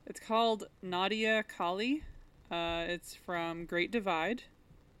 It's called Nadia Kali. It's from Great Divide.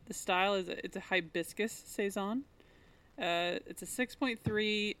 The style it's a hibiscus saison. It's a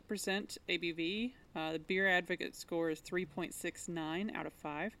 6.3% ABV. The beer advocate score is 3.69 out of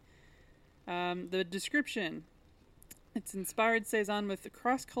 5. The description: it's inspired saison with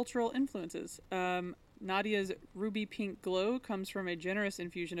cross-cultural influences. Nadia's ruby pink glow comes from a generous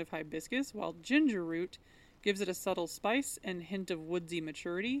infusion of hibiscus, while ginger root gives it a subtle spice and hint of woodsy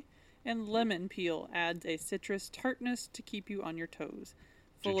maturity, and lemon peel adds a citrus tartness to keep you on your toes.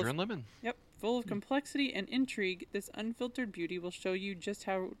 Ginger and lemon. Yep, full of complexity and intrigue, this unfiltered beauty will show you just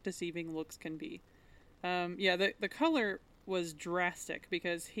how deceiving looks can be. The color was drastic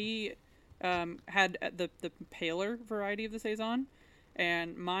because he had the paler variety of the saison,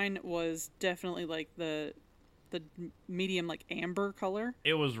 and mine was definitely like the medium, like amber color.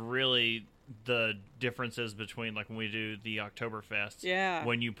 It was really the differences between like when we do the Oktoberfest. Yeah.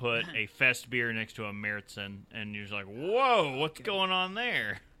 When you put a Fest beer next to a Märzen, and you're just like, whoa, what's going on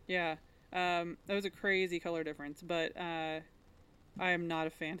there? Yeah. That was a crazy color difference, but I am not a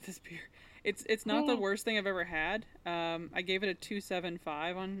fan of this beer. It's not the worst thing I've ever had. I gave it a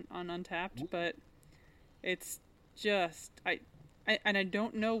 2.75 on Untapped, but it's just I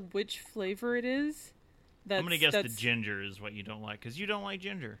don't know which flavor it is. I'm gonna guess the ginger is what you don't like, because you don't like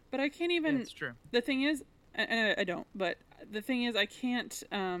ginger. But I can't even. That's true. The thing is, and I don't. But the thing is, I can't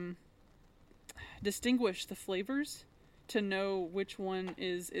distinguish the flavors to know which one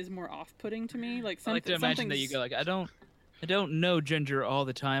is more off-putting to me. Like I like to imagine that you go like, I don't know ginger all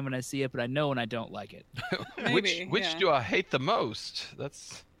the time when I see it, but I know when I don't like it. Maybe, which yeah. do I hate the most?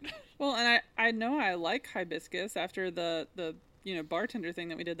 That's Well, and I know I like hibiscus after the bartender thing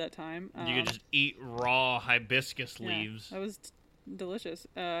that we did that time. You could just eat raw hibiscus Yeah, leaves. that was delicious.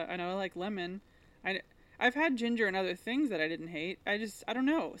 I know I like lemon. I've had ginger and other things that I didn't hate. I don't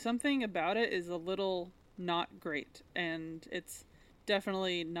know. Something about it is a little not great, and it's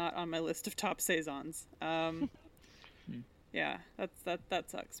definitely not on my list of top saisons. Yeah,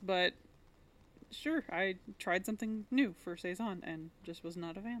 that sucks. But sure, I tried something new for saison and just was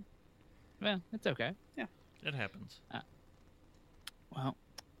not a fan. Well, it's okay. It happens. Well,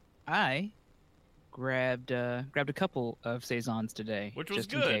 I grabbed a couple of saisons today, Which was just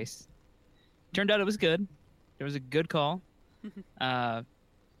good. in case. Turned out it was good. It was a good call. The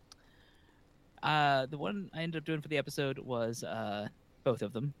one I ended up doing for the episode was both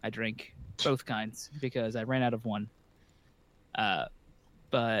of them. I drank both kinds because I ran out of one.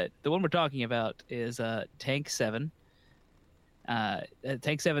 But the one we're talking about is Tank 7.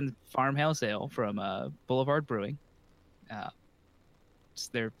 Tank 7 Farmhouse Ale from Boulevard Brewing. It's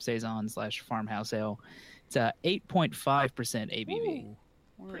their Saison / Farmhouse Ale. It's 8.5% ABV. Ooh,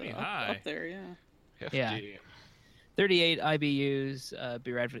 We're pretty up high. there, yeah. hefty. Yeah. 38 IBUs,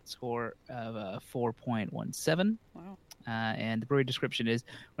 beer advocate score of 4.17. Wow. And the brewery description is: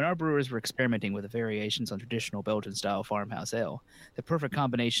 when our brewers were experimenting with the variations on traditional Belgian-style farmhouse ale, the perfect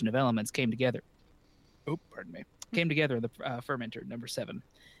combination of elements came together. Came together in the fermenter number 7.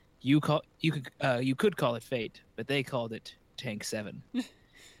 You could call it fate, but they called it Tank 7.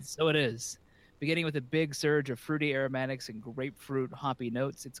 So it is. Beginning with a big surge of fruity aromatics and grapefruit hoppy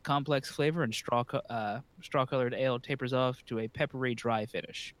notes, its complex flavor and straw-colored ale tapers off to a peppery, dry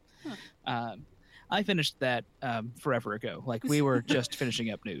finish. I finished that forever ago. Like, we were just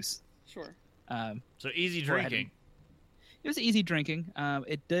finishing up news. Sure. So easy Before I had- drinking. It was easy drinking.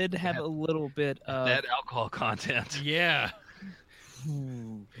 It did have a little bit of... That alcohol content. Yeah.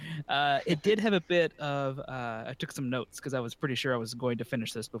 It did have a bit of... I took some notes because I was pretty sure I was going to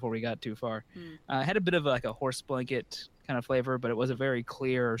finish this before we got too far. It had a bit of like a horse blanket kind of flavor, but it was a very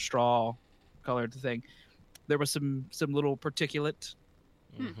clear straw-colored thing. There was some little particulate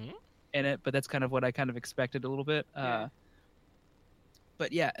in it, but that's kind of what I kind of expected a little bit. But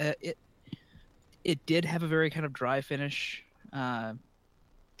yeah, it did have a very kind of dry finish, and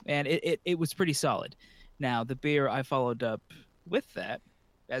it was pretty solid. Now, the beer I followed up with that,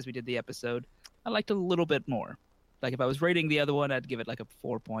 as we did the episode, I liked a little bit more. Like, if I was rating the other one, I'd give it like a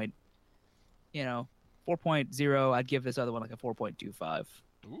 4.0. I'd give this other one like a 4.25.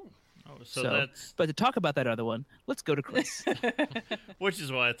 Ooh. Oh, so that's... But to talk about that other one, let's go to Chris. Which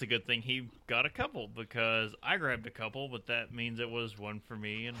is why it's a good thing he got a couple, because I grabbed a couple, but that means it was one for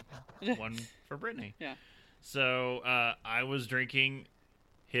me and one for Brittany. Yeah. So I was drinking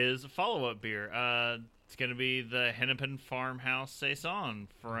his follow-up beer. It's going to be the Hennepin Farmhouse Saison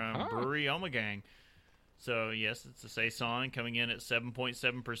from Brewery Omegang. So, yes, it's a Saison coming in at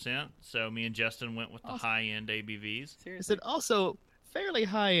 7.7%. So me and Justin went with the high-end ABVs. Seriously. Is it also fairly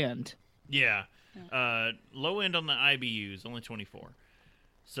high-end? Yeah. Low end on the IBUs, only 24.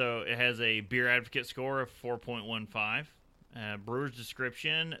 So it has a beer advocate score of 4.15. Brewer's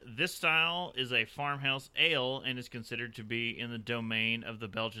description: this style is a farmhouse ale and is considered to be in the domain of the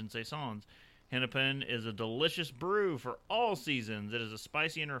Belgian Saisons. Hennepin is a delicious brew for all seasons. It is a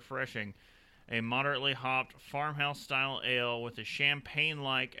spicy and refreshing, a moderately hopped farmhouse-style ale with a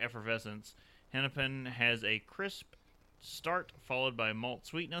champagne-like effervescence. Hennepin has a crisp start followed by malt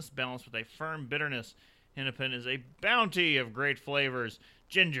sweetness balanced with a firm bitterness. Hennepin is a bounty of great flavors: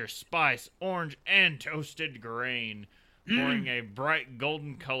 ginger, spice, orange, and toasted grain, pouring a bright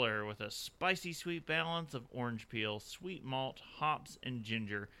golden color with a spicy sweet balance of orange peel, sweet malt, hops, and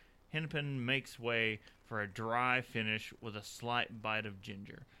ginger. Hennepin makes way for a dry finish with a slight bite of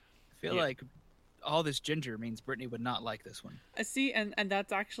ginger. I feel like all this ginger means Brittany would not like this one. See, and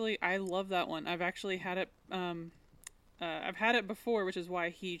that's actually, I love that one. I've actually had it, I've had it before, which is why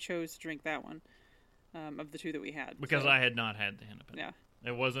he chose to drink that one, of the two that we had. Because so, I had not had the Hennepin. Yeah.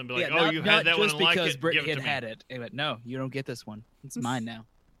 It wasn't like, you've not had that one just and like because it, Brittany give it to had me. it. It went, no, you don't get this one. It's mine now.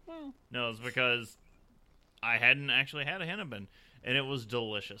 Well, No, it's because I hadn't actually had a Hennepin, and it was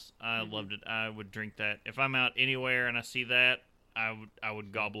delicious. I loved it. I would drink that. If I'm out anywhere and I see that, I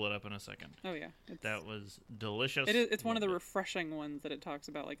would gobble it up in a second. oh yeah. That was delicious. It's one of the Loved refreshing ones that it talks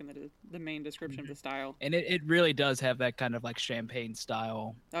about, like in the main description of the style. And it really does have that kind of like champagne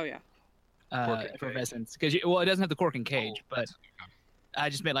style Oh yeah. Cork and effervescence. Because it doesn't have the cork and cage, but that's- I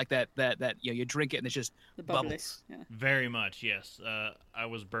just meant like that you drink it and it's just The bubbly. bubbles. Yeah. Very much, yes. I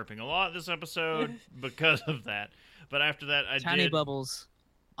was burping a lot this episode because of that. But after that, I Tiny did... bubbles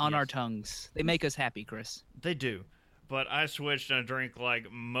on our Yes. tongues. They make us happy, Chris. They do. But I switched and I drank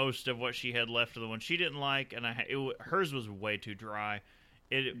like most of what she had left of the one she didn't like, and hers was way too dry.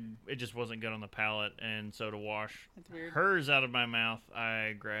 It just wasn't good on the palate, and so to wash That's weird. hers out of my mouth,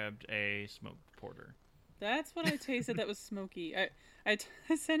 I grabbed a smoked porter. That's what I tasted that was smoky. I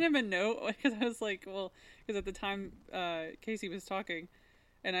sent him a note because I was like, well, because at the time Casey was talking,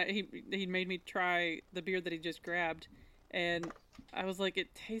 and he made me try the beer that he just grabbed, and I was like,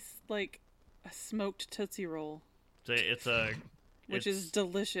 it tastes like a smoked Tootsie Roll, which is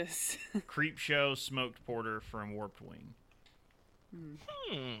delicious. Creep Show smoked porter from Warped Wing.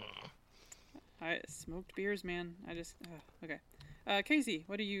 Smoked beers, man. I just okay. Casey,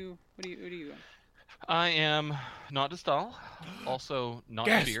 what are you? I am not Distal, also not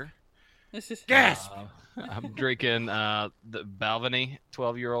Gasp. beer. This is Gasp! I'm drinking the Balvenie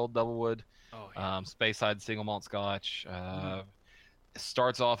 12-year-old Doublewood, Speyside single malt Scotch.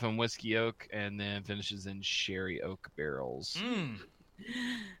 Starts off in whiskey oak and then finishes in sherry oak barrels.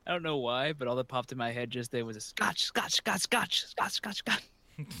 I don't know why, but all that popped in my head just there was a scotch. Instead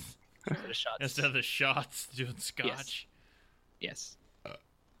of shots. Instead of the shots, doing scotch. Yes.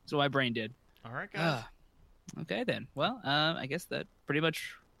 So my brain did. All right, guys. Okay then. Well, I guess that pretty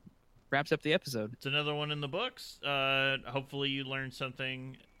much wraps up the episode. It's another one in the books. Hopefully you learned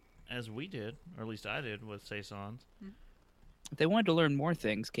something as we did, or at least I did with Saisons. If they wanted to learn more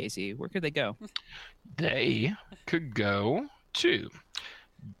things, Casey, where could they go? They could go to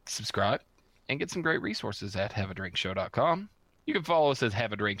subscribe and get some great resources at haveadrinkshow.com. You You can follow us as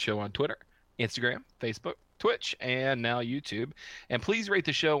Have a Drink Show on Twitter, Instagram, Facebook, Twitch, and now YouTube. And please rate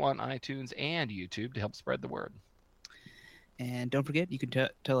the show on iTunes and YouTube to help spread the word. And don't forget, you can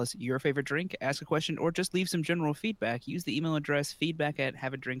tell us your favorite drink, ask a question, or just leave some general feedback. Use the email address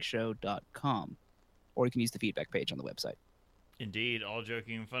feedback@haveadrinkshow.com. Or you can use the feedback page on the website. Indeed, all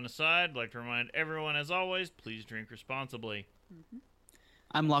joking and fun aside, I'd like to remind everyone, as always, please drink responsibly. Mm-hmm.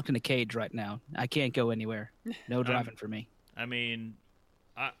 I'm locked in a cage right now. I can't go anywhere. No driving for me. I mean,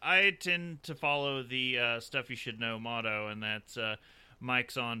 I tend to follow the stuff you should know motto, and that's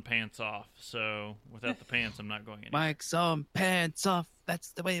Mike's on, pants off. So without the pants, I'm not going anywhere. Mike's on, pants off.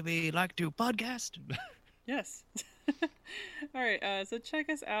 That's the way we like to podcast. Yes. All right, so check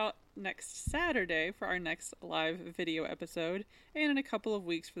us out next Saturday for our next live video episode, and in a couple of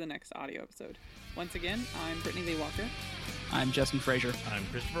weeks for the next audio episode. Once again, I'm Brittany Lee Walker. I'm Justin Frazier. I'm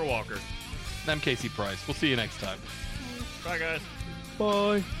Christopher Walker. And I'm Casey Price. We'll see you next time. Bye, guys.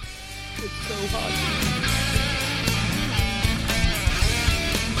 Bye. It's so hot.